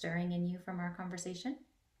is stirring in you from our conversation?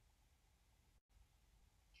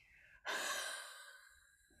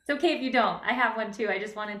 It's okay if you don't. I have one too. I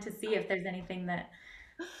just wanted to see if there's anything that...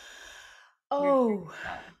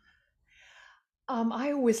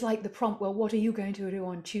 I always like the prompt, well, what are you going to do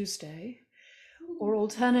on Tuesday? Or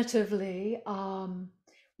alternatively,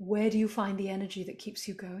 where do you find the energy that keeps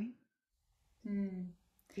you going?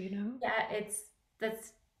 Yeah,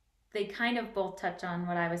 they kind of both touch on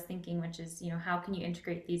what I was thinking, which is, how can you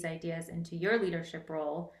integrate these ideas into your leadership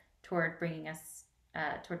role toward bringing us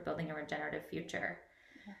toward building a regenerative future?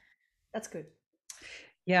 That's good.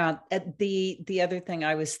 Yeah. The other thing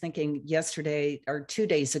I was thinking yesterday or 2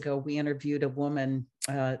 days ago, we interviewed a woman,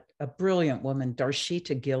 a brilliant woman, Darcy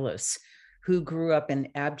Gillis, who grew up in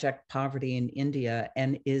abject poverty in India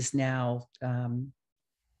and is now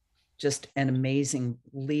just an amazing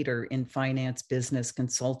leader in finance, business,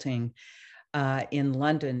 consulting in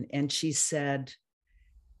London. And she said,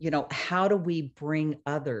 how do we bring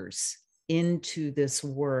others into this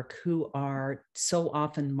work who are so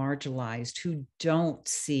often marginalized, who don't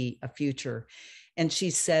see a future? And she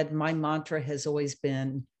said, my mantra has always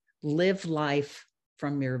been, live life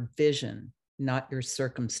from your vision, not your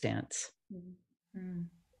circumstance. Mm-hmm.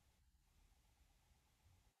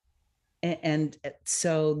 And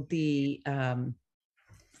so the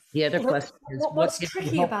other question is, what's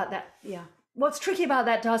tricky about that? Yeah. What's tricky about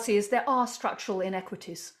that, Darcy, is there are structural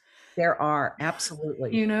inequities. There are,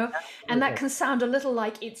 absolutely. Absolutely. And that can sound a little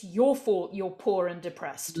like it's your fault you're poor and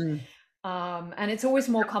depressed. And it's always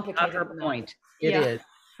more complicated than that. Point. It is.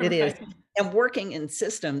 It is. And working in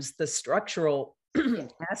systems, the structural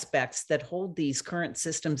aspects that hold these current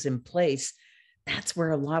systems in place, that's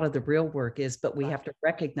where a lot of the real work is, but we have to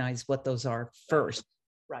recognize what those are first.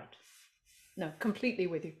 Right. No, completely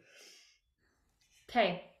with you.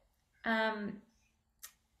 Okay. I'm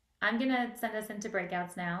going to send us into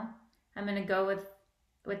breakouts now. I'm going to go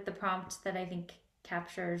with the prompt that I think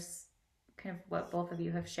captures kind of what both of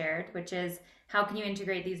you have shared, which is, how can you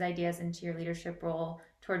integrate these ideas into your leadership role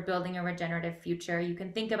toward building a regenerative future? You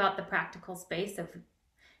can think about the practical space of,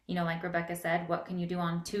 like Rebecca said, what can you do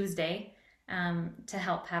on Tuesday? to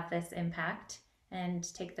help have this impact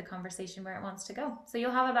and take the conversation where it wants to go. So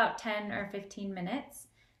you'll have about 10 or 15 minutes,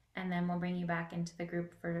 and then we'll bring you back into the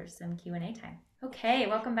group for some Q&A time. Okay,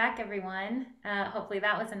 welcome back, everyone. Hopefully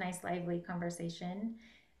that was a nice, lively conversation.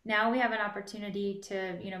 Now we have an opportunity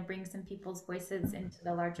to, bring some people's voices into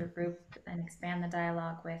the larger group and expand the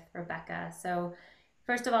dialogue with Rebecca. So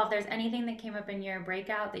first of all, if there's anything that came up in your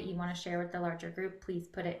breakout that you want to share with the larger group, please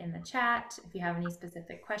put it in the chat. If you have any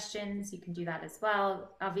specific questions, you can do that as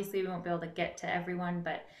well. Obviously, we won't be able to get to everyone,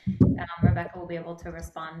 but Rebecca will be able to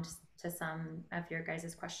respond to some of your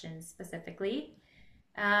guys' questions specifically.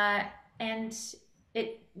 And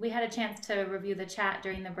we had a chance to review the chat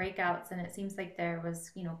during the breakouts, and it seems like there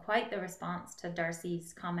was, quite the response to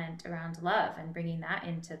Darcy's comment around love and bringing that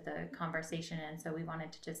into the conversation. And so we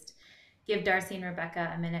wanted to just give Darcy and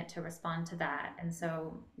Rebecca a minute to respond to that. And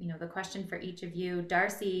so, the question for each of you,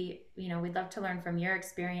 Darcy, we'd love to learn from your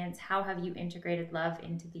experience. How have you integrated love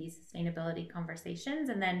into these sustainability conversations?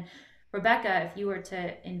 And then Rebecca, if you were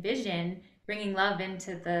to envision bringing love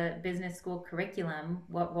into the business school curriculum,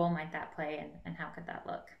 what role might that play, and how could that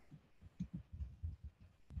look?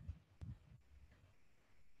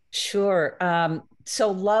 Sure.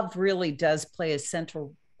 So love really does play a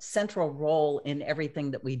central role in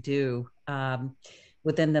everything that we do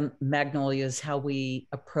within the Magnolias, how we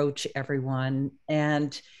approach everyone.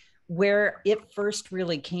 And where it first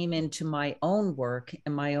really came into my own work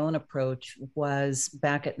and my own approach was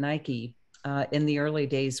back at Nike in the early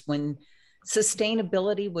days when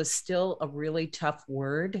sustainability was still a really tough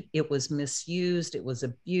word. It was misused, it was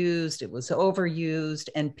abused, it was overused,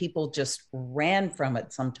 and people just ran from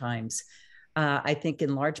it sometimes. I think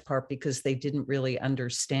in large part because they didn't really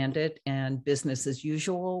understand it, and business as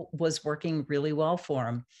usual was working really well for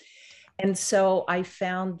them. And so I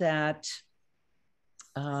found that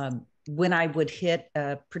when I would hit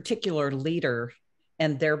a particular leader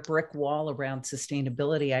and their brick wall around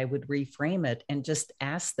sustainability, I would reframe it and just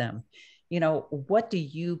ask them, what do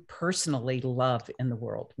you personally love in the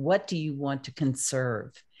world? What do you want to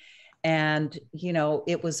conserve? And,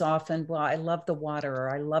 it was often, well, I love the water, or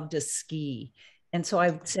I love to ski. And so I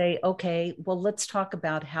would say, okay, well, let's talk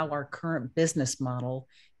about how our current business model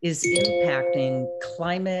is impacting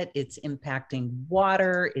climate, it's impacting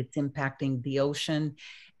water, it's impacting the ocean,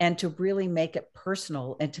 and to really make it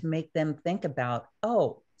personal and to make them think about,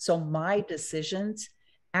 oh, so my decisions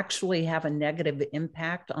actually have a negative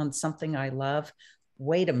impact on something I love.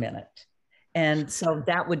 Wait a minute. And so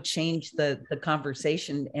that would change the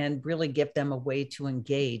conversation and really give them a way to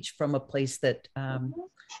engage from a place that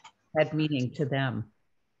had meaning to them.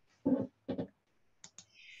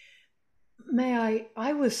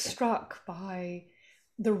 I was struck by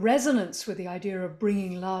the resonance with the idea of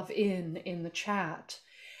bringing love in the chat,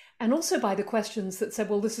 and also by the questions that said,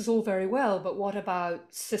 well, this is all very well, but what about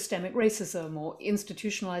systemic racism or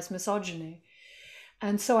institutionalized misogyny?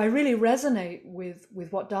 And so I really resonate with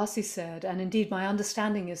what Darcy said. And indeed, my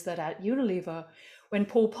understanding is that at Unilever, when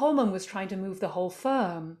Paul Polman was trying to move the whole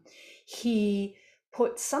firm, he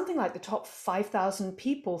put something like the top 5,000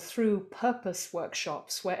 people through purpose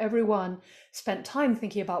workshops where everyone spent time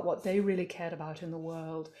thinking about what they really cared about in the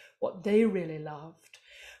world, what they really loved.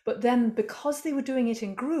 But then because they were doing it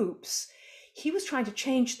in groups, he was trying to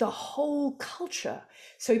change the whole culture.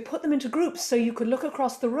 So he put them into groups so you could look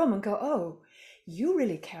across the room and go, oh, you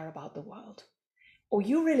really care about the world, or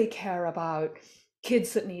you really care about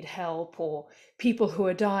kids that need help or people who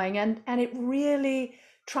are dying. And it really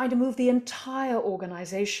trying to move the entire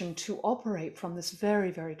organization to operate from this very,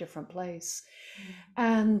 very different place.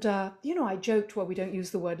 And, I joked, well, we don't use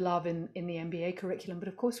the word love in the MBA curriculum, but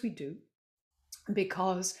of course we do,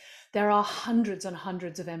 because there are hundreds and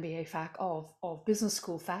hundreds of MBA of business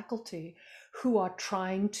school faculty who are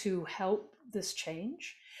trying to help this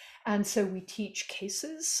change. And so we teach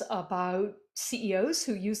cases about CEOs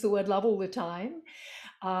who use the word love all the time.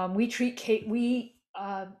 We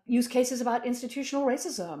use cases about institutional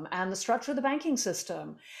racism and the structure of the banking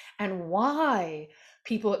system and why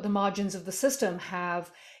people at the margins of the system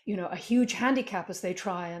have, a huge handicap as they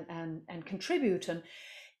try and contribute. And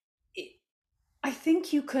I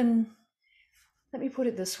think let me put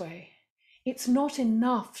it this way. It's not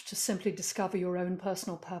enough to simply discover your own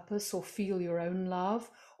personal purpose or feel your own love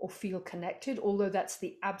or feel connected, although that's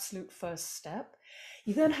the absolute first step.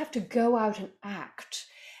 You then have to go out and act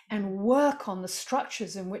and work on the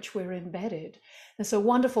structures in which we're embedded. There's a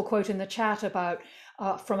wonderful quote in the chat about,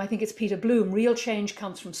 from I think it's Peter Bloom, real change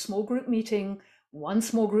comes from one small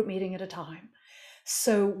group meeting at a time.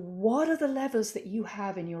 So what are the levers that you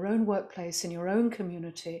have in your own workplace, in your own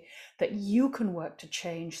community, that you can work to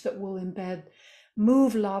change, that will embed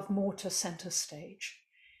move love more to center stage.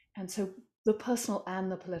 And so the personal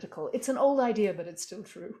and the political. It's an old idea, but it's still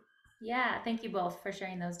true. Yeah, thank you both for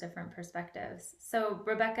sharing those different perspectives. So,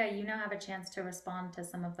 Rebecca, you now have a chance to respond to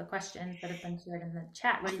some of the questions that have been shared in the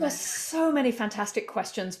chat. What do you There's want to so many fantastic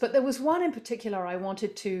questions, but there was one in particular I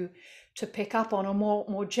wanted to pick up on, a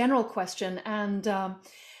more general question. And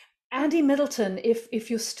Andy Middleton, if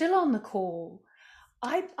you're still on the call,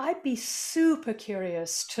 I'd be super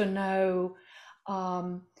curious to know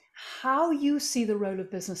how you see the role of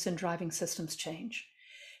business in driving systems change,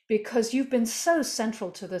 because you've been so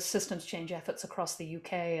central to the systems change efforts across the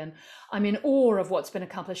UK. And I'm in awe of what's been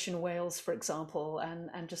accomplished in Wales, for example,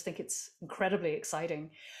 and just think it's incredibly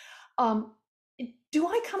exciting. Do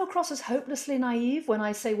I come across as hopelessly naive when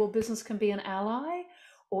I say, well, business can be an ally?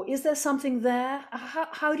 Or is there something there?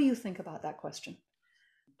 How do you think about that question?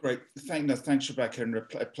 Great. Thanks, Rebecca, and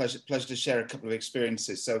a pleasure to share a couple of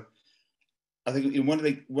experiences. So I think one of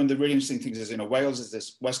the really interesting things is, Wales is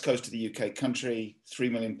this west coast of the UK country, 3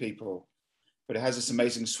 million people, but it has this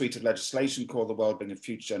amazing suite of legislation called the Wellbeing of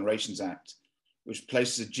Future Generations Act, which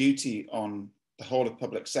places a duty on the whole of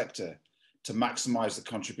public sector to maximize the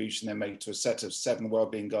contribution they make to a set of 7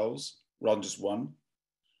 wellbeing goals rather than just one.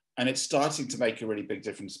 And it's starting to make a really big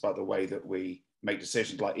difference about the way that we make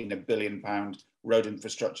decisions, like in £1 billion road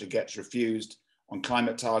infrastructure gets refused on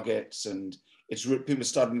climate targets, and people are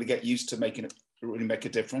starting to get used to making it really make a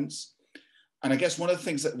difference. And I guess one of the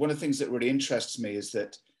things that really interests me is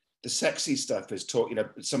that the sexy stuff is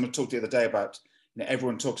someone talked the other day about,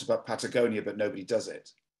 everyone talks about Patagonia, but nobody does it,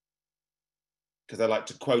 because they like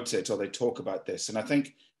to quote it or they talk about this. And I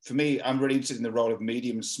think for me, I'm really interested in the role of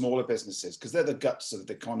medium and smaller businesses, because they're the guts of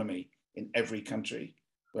the economy in every country,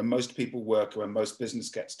 where most people work, where most business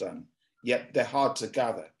gets done, yet they're hard to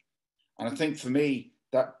gather. And I think for me,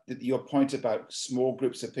 that your point about small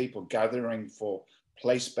groups of people gathering for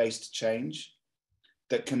place-based change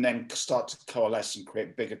that can then start to coalesce and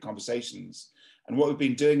create bigger conversations. And what we've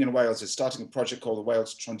been doing in Wales is starting a project called the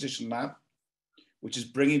Wales Transition Lab, which is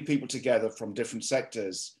bringing people together from different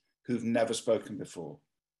sectors who've never spoken before.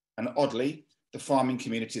 And oddly, the farming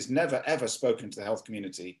community has never, ever spoken to the health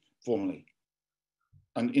community formally.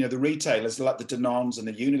 And the retailers like the Danons and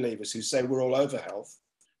the Unilevers, who say we're all over health,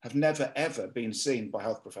 have never, ever been seen by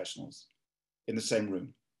health professionals in the same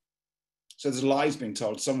room. So there's lies being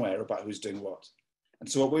told somewhere about who's doing what.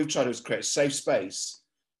 And so what we've tried to do is create a safe space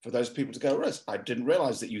for those people to go, I didn't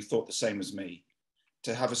realize that you thought the same as me,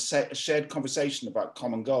 to have a shared conversation about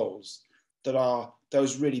common goals that are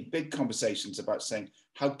those really big conversations about saying,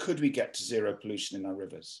 how could we get to zero pollution in our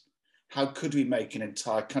rivers? How could we make an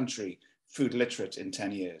entire country food literate in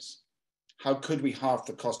 10 years? How could we halve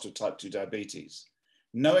the cost of type 2 diabetes?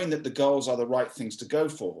 Knowing that the goals are the right things to go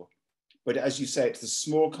for, but as you say, it's the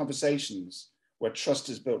small conversations where trust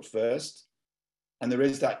is built first, and there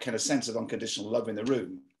is that kind of sense of unconditional love in the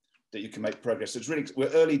room that you can make progress. So we're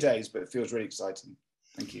early days, but it feels really exciting.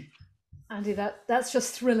 Thank you. Andy, that's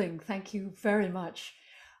just thrilling. Thank you very much.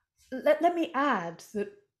 Let me add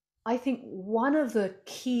that I think one of the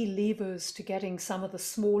key levers to getting some of the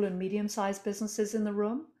small and medium-sized businesses in the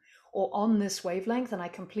room or on this wavelength, and I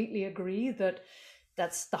completely agree that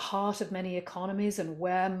that's the heart of many economies and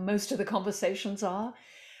where most of the conversations are.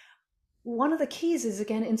 One of the keys is,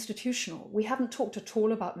 again, institutional. We haven't talked at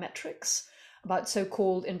all about metrics, about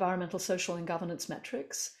so-called environmental, social, and governance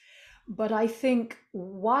metrics. But I think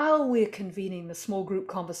while we're convening the small group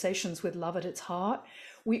conversations with love at its heart,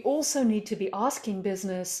 we also need to be asking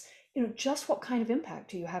business, just what kind of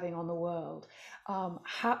impact are you having on the world?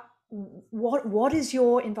 What is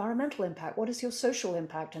your environmental impact? What is your social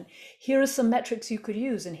impact? And here are some metrics you could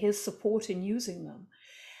use, and here's support in using them.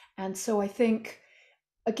 And so I think,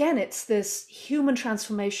 again, it's this human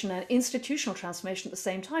transformation and institutional transformation at the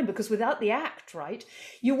same time, because without the act, right,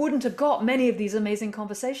 you wouldn't have got many of these amazing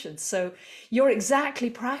conversations. So you're exactly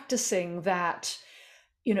practicing that,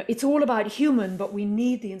 it's all about human, but we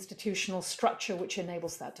need the institutional structure which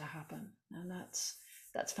enables that to happen. And that's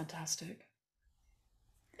fantastic.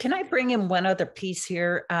 Can I bring in one other piece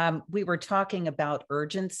here? We were talking about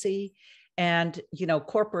urgency, and,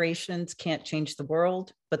 corporations can't change the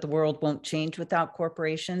world, but the world won't change without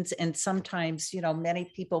corporations. And sometimes, many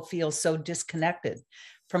people feel so disconnected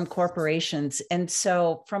from corporations. And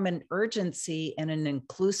so from an urgency and an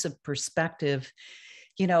inclusive perspective,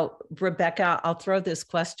 Rebecca, I'll throw this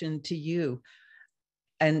question to you,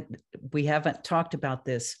 and we haven't talked about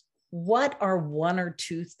this. What are one or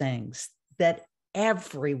two things that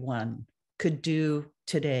everyone could do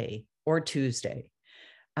today or Tuesday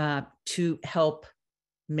to help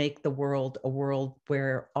make the world a world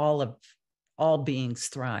where all beings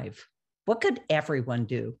thrive? What could everyone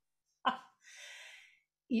do?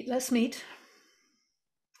 Eat less meat.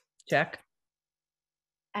 Check.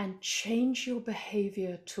 And change your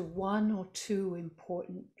behavior to one or two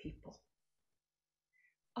important people.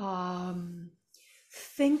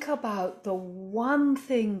 Think about the one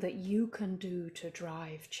thing that you can do to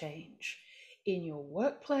drive change in your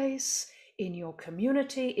workplace, in your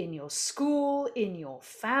community, in your school, in your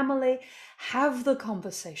family. Have the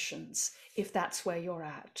conversations if that's where you're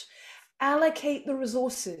at. Allocate the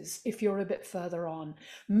resources if you're a bit further on.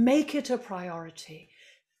 Make it a priority.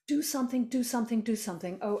 Do something, do something, do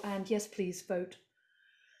something. Oh, and yes, please vote.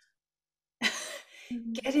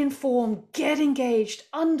 Get informed, get engaged,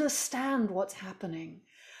 understand what's happening.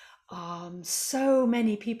 So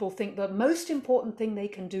many people think the most important thing they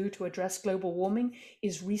can do to address global warming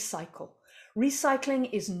is recycle. Recycling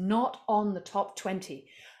is not on the top 20.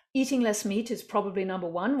 Eating less meat is probably number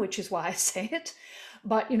one, which is why I say it.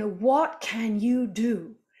 But what can you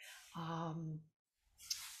do? I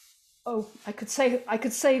could say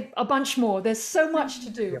a bunch more. There's so much to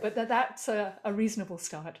do, but that's a reasonable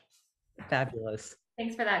start. Fabulous.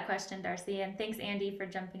 Thanks for that question, Darcy. And thanks, Andy, for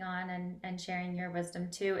jumping on and sharing your wisdom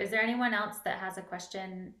too. Is there anyone else that has a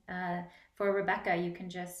question for Rebecca? You can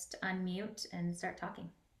just unmute and start talking.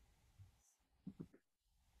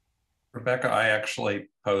 Rebecca, I actually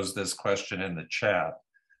posed this question in the chat.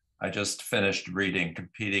 I just finished reading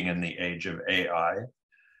Competing in the Age of AI,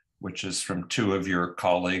 which is from two of your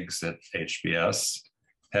colleagues at HBS,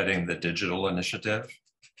 heading the digital initiative.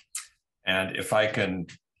 And if I can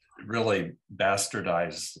really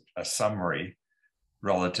bastardize a summary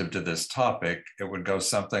relative to this topic, it would go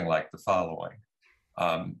something like the following.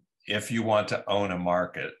 If you want to own a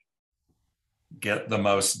market, get the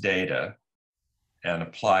most data and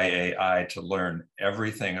apply AI to learn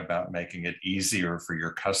everything about making it easier for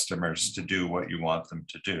your customers to do what you want them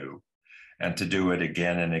to do, and to do it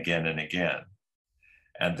again and again and again.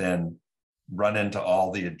 And then run into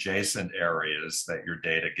all the adjacent areas that your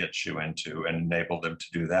data gets you into and enable them to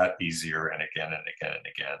do that easier and again and again and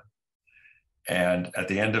again. And at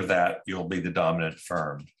the end of that, you'll be the dominant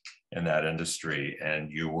firm in that industry,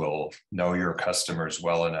 and you will know your customers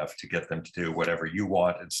well enough to get them to do whatever you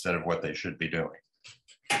want instead of what they should be doing.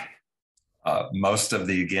 Most of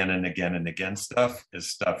the again and again and again stuff is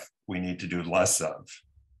stuff we need to do less of.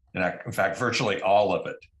 In fact, virtually all of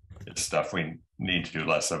it is stuff we need to do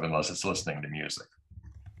less of, unless it's listening to music.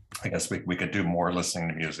 I guess we could do more listening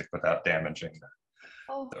to music without damaging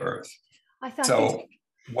the earth. So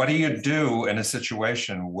what do you do in a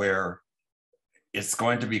situation where it's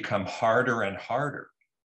going to become harder and harder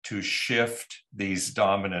to shift these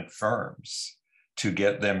dominant firms to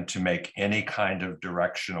get them to make any kind of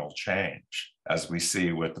directional change, as we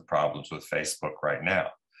see with the problems with Facebook right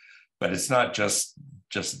now? But it's not just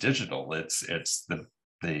digital. It's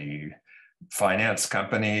the finance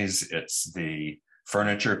companies, it's the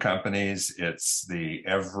furniture companies, it's the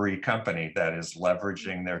every company that is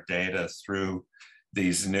leveraging their data through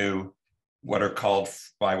these new, what are called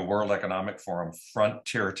by World Economic Forum,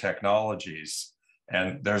 frontier technologies.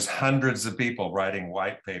 And there's hundreds of people writing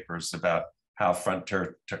white papers about how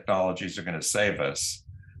frontier technologies are going to save us,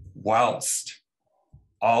 whilst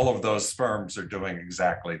all of those firms are doing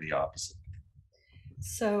exactly the opposite.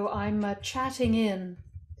 So I'm chatting in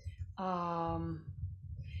a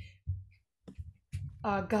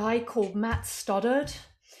guy called Matt Stoddard.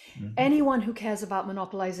 Mm-hmm. Anyone who cares about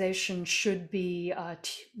monopolization should be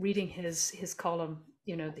reading his column,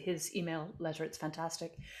 his email letter. It's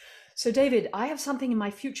fantastic. So David, I have something in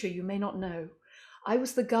my future you may not know. I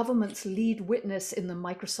was the government's lead witness in the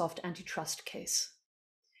Microsoft antitrust case.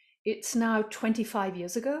 It's now 25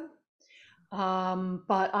 years ago,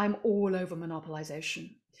 but I'm all over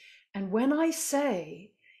monopolization. And when I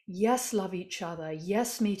say, yes, love each other,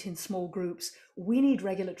 yes, meet in small groups, we need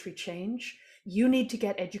regulatory change, you need to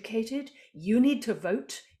get educated, you need to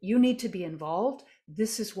vote, you need to be involved,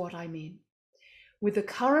 this is what I mean. With the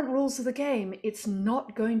current rules of the game, it's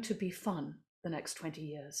not going to be fun the next 20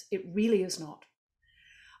 years. It really is not.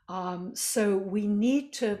 So we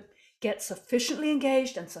need to get sufficiently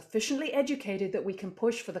engaged and sufficiently educated that we can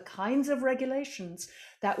push for the kinds of regulations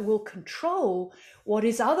that will control what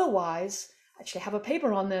is otherwise, actually I have a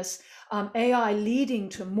paper on this, AI leading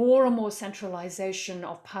to more and more centralization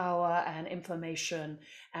of power and information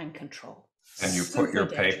and control. And you put your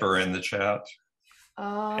paper in the chat.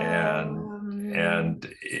 And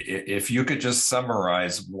if you could just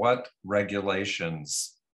summarize what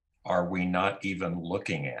regulations are we not even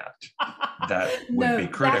looking at? That would No, be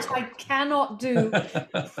critical. that I cannot do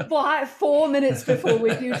 4 minutes before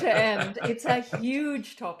we're due to end. It's a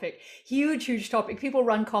huge topic, huge topic. People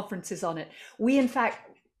run conferences on it. We, in fact,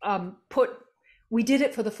 we did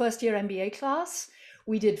it for the first year MBA class.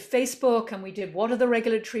 We did Facebook and we did what are the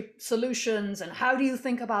regulatory solutions and how do you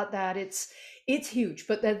think about that? It's huge,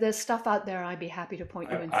 but there's stuff out there I'd be happy to point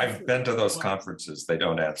you into. I've been to those conferences. They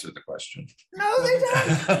don't answer the question. No, they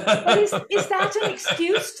don't. But is that an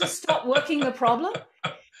excuse to stop working the problem?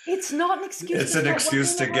 It's not an excuse. It's an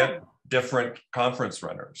excuse to get different conference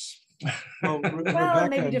runners. Well,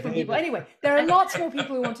 maybe different people. Anyway, there are lots more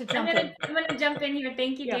people who want to jump in. I'm going to jump in here.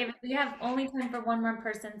 Thank you, David. We have only time for one more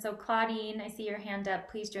person. So Claudine, I see your hand up.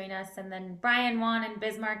 Please join us. And then Brian, Juan, and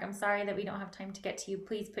Bismarck, I'm sorry that we don't have time to get to you.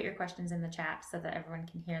 Please put your questions in the chat so that everyone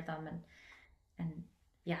can hear them. And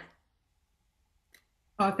yeah.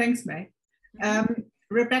 Oh, thanks, May.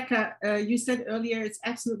 Rebecca, you said earlier it's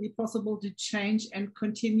absolutely possible to change and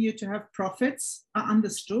continue to have profits. I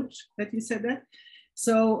understood that you said that.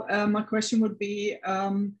 So my question would be,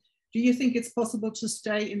 do you think it's possible to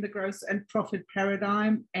stay in the growth and profit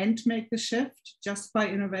paradigm and make the shift just by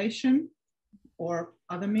innovation or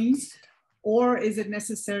other means? Or is it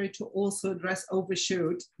necessary to also address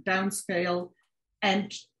overshoot, downscale,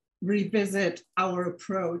 and revisit our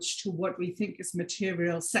approach to what we think is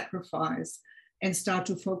material sacrifice and start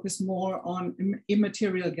to focus more on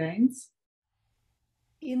immaterial gains?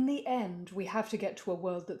 In the end, we have to get to a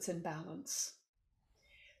world that's in balance.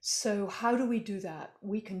 So how do we do that?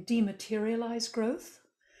 We can dematerialize growth.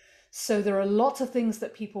 So there are lots of things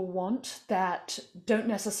that people want that don't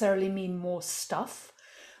necessarily mean more stuff,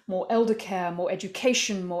 more elder care, more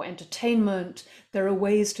education, more entertainment. There are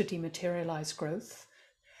ways to dematerialize growth.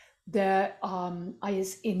 There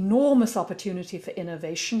is enormous opportunity for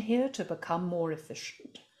innovation here to become more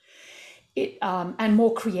efficient and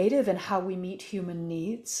more creative in how we meet human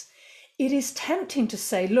needs. It is tempting to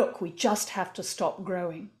say, look, we just have to stop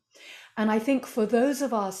growing. And I think for those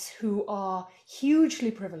of us who are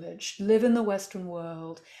hugely privileged, live in the Western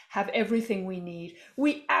world, have everything we need,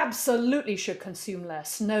 we absolutely should consume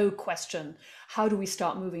less, no question. How do we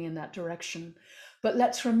start moving in that direction? But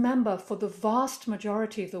let's remember, for the vast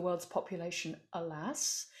majority of the world's population,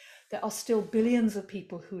 alas, there are still billions of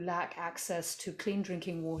people who lack access to clean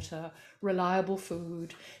drinking water, reliable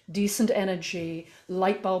food, decent energy,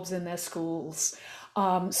 light bulbs in their schools.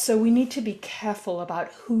 So we need to be careful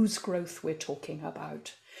about whose growth we're talking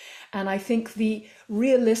about. And I think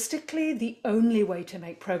realistically, the only way to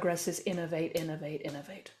make progress is innovate, innovate,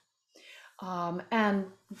 innovate. And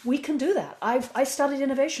we can do that. I studied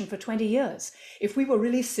innovation for 20 years. If we were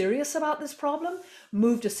really serious about this problem,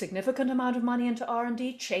 moved a significant amount of money into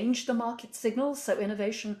R&D, changed the market signals so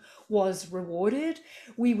innovation was rewarded,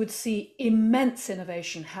 we would see immense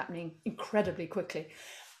innovation happening incredibly quickly.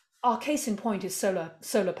 Our case in point is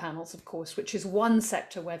solar panels, of course, which is one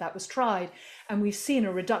sector where that was tried. And we've seen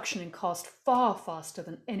a reduction in cost far faster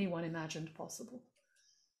than anyone imagined possible.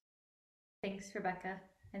 Thanks, Rebecca.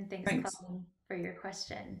 And thanks, Colin, for your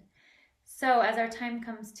question. So as our time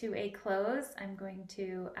comes to a close, I'm going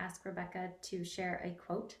to ask Rebecca to share a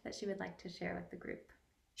quote that she would like to share with the group.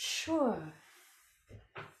 Sure.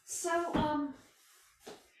 So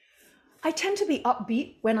I tend to be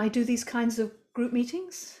upbeat when I do these kinds of group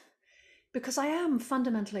meetings because I am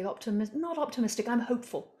fundamentally not optimistic, I'm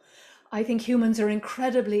hopeful. I think humans are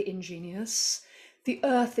incredibly ingenious. The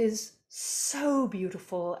earth is so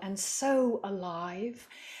beautiful and so alive,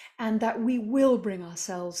 and that we will bring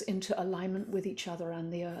ourselves into alignment with each other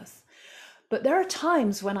and the earth. But there are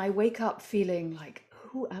times when I wake up feeling like,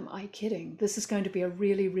 who am I kidding? This is going to be a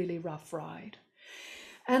really, really rough ride.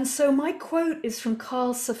 And so my quote is from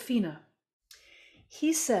Carl Safina.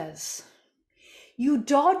 He says, "You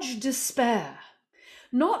dodge despair,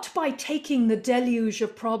 not by taking the deluge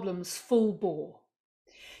of problems full bore.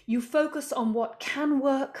 You focus on what can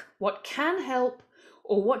work, what can help,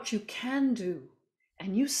 or what you can do,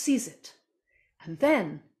 and you seize it. And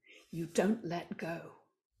then you don't let go."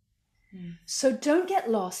 So don't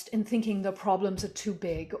get lost in thinking the problems are too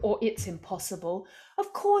big or it's impossible.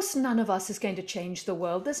 Of course, none of us is going to change the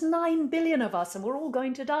world. There's 9 billion of us and we're all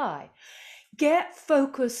going to die. Get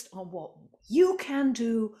focused on what you can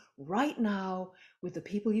do right now with the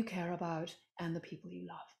people you care about and the people you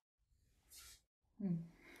love.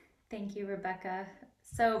 Thank you, Rebecca.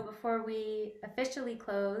 So before we officially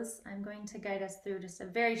close, I'm going to guide us through just a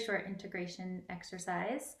very short integration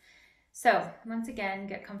exercise. So once again,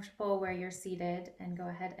 get comfortable where you're seated and go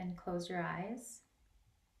ahead and close your eyes.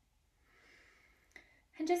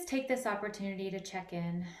 And just take this opportunity to check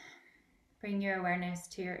in. Bring your awareness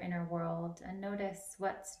to your inner world and notice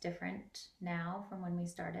what's different now from when we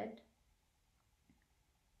started.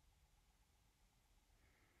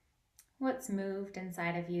 What's moved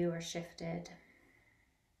inside of you or shifted?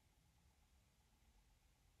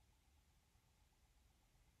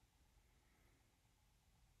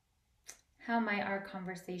 How might our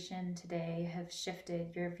conversation today have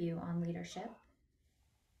shifted your view on leadership?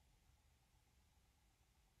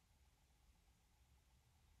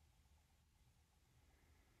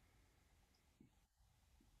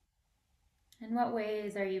 In what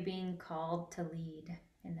ways are you being called to lead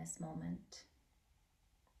in this moment?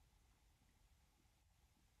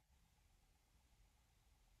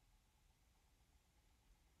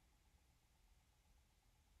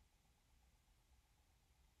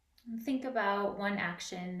 Think about one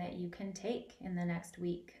action that you can take in the next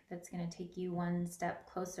week that's going to take you one step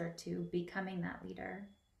closer to becoming that leader,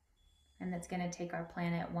 and that's going to take our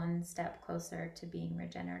planet one step closer to being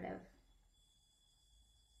regenerative.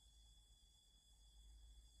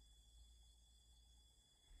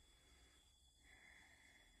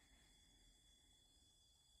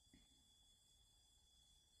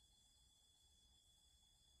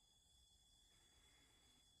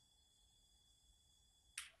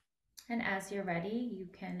 And as you're ready, you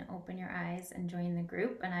can open your eyes and join the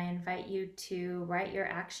group. And I invite you to write your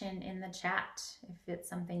action in the chat if it's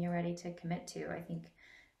something you're ready to commit to. I think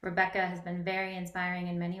Rebecca has been very inspiring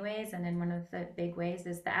in many ways. And in one of the big ways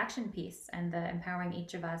is the action piece and the empowering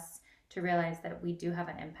each of us to realize that we do have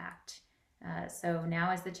an impact. So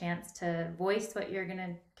now is the chance to voice what you're going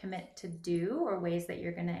to commit to do or ways that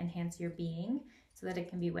you're going to enhance your being so that it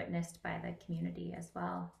can be witnessed by the community as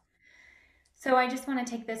well. So I just want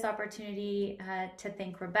to take this opportunity to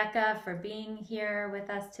thank Rebecca for being here with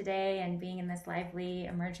us today and being in this lively,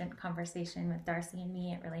 emergent conversation with Darcy and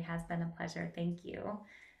me. It really has been a pleasure. Thank you.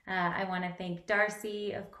 I want to thank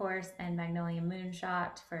Darcy, of course, and Magnolia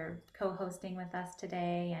Moonshot for co-hosting with us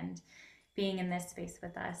today and being in this space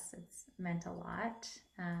with us. It's meant a lot.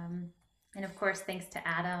 And of course, thanks to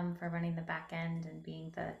Adam for running the back end and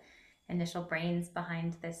being the initial brains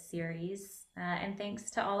behind this series. And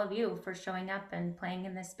thanks to all of you for showing up and playing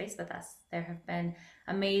in this space with us. There have been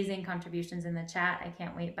amazing contributions in the chat. I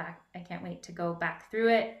can't wait to go back through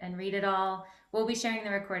it and read it all. We'll be sharing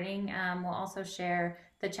the recording. We'll also share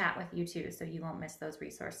the chat with you too, so you won't miss those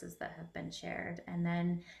resources that have been shared. And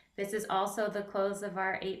then this is also the close of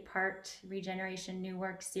our 8-part Regeneration New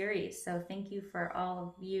Works series. So thank you for all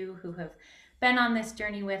of you who have been on this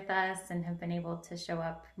journey with us and have been able to show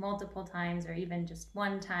up multiple times or even just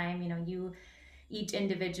one time. You know, you each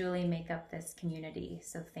individually make up this community.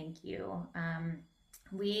 So thank you.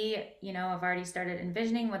 We, have already started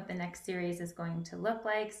envisioning what the next series is going to look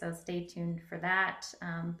like. So stay tuned for that.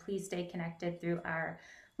 Please stay connected through our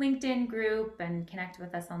LinkedIn group and connect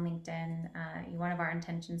with us on LinkedIn. One of our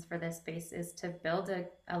intentions for this space is to build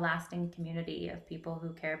a lasting community of people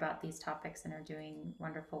who care about these topics and are doing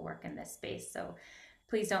wonderful work in this space. So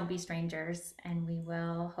please don't be strangers, and we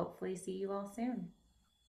will hopefully see you all soon.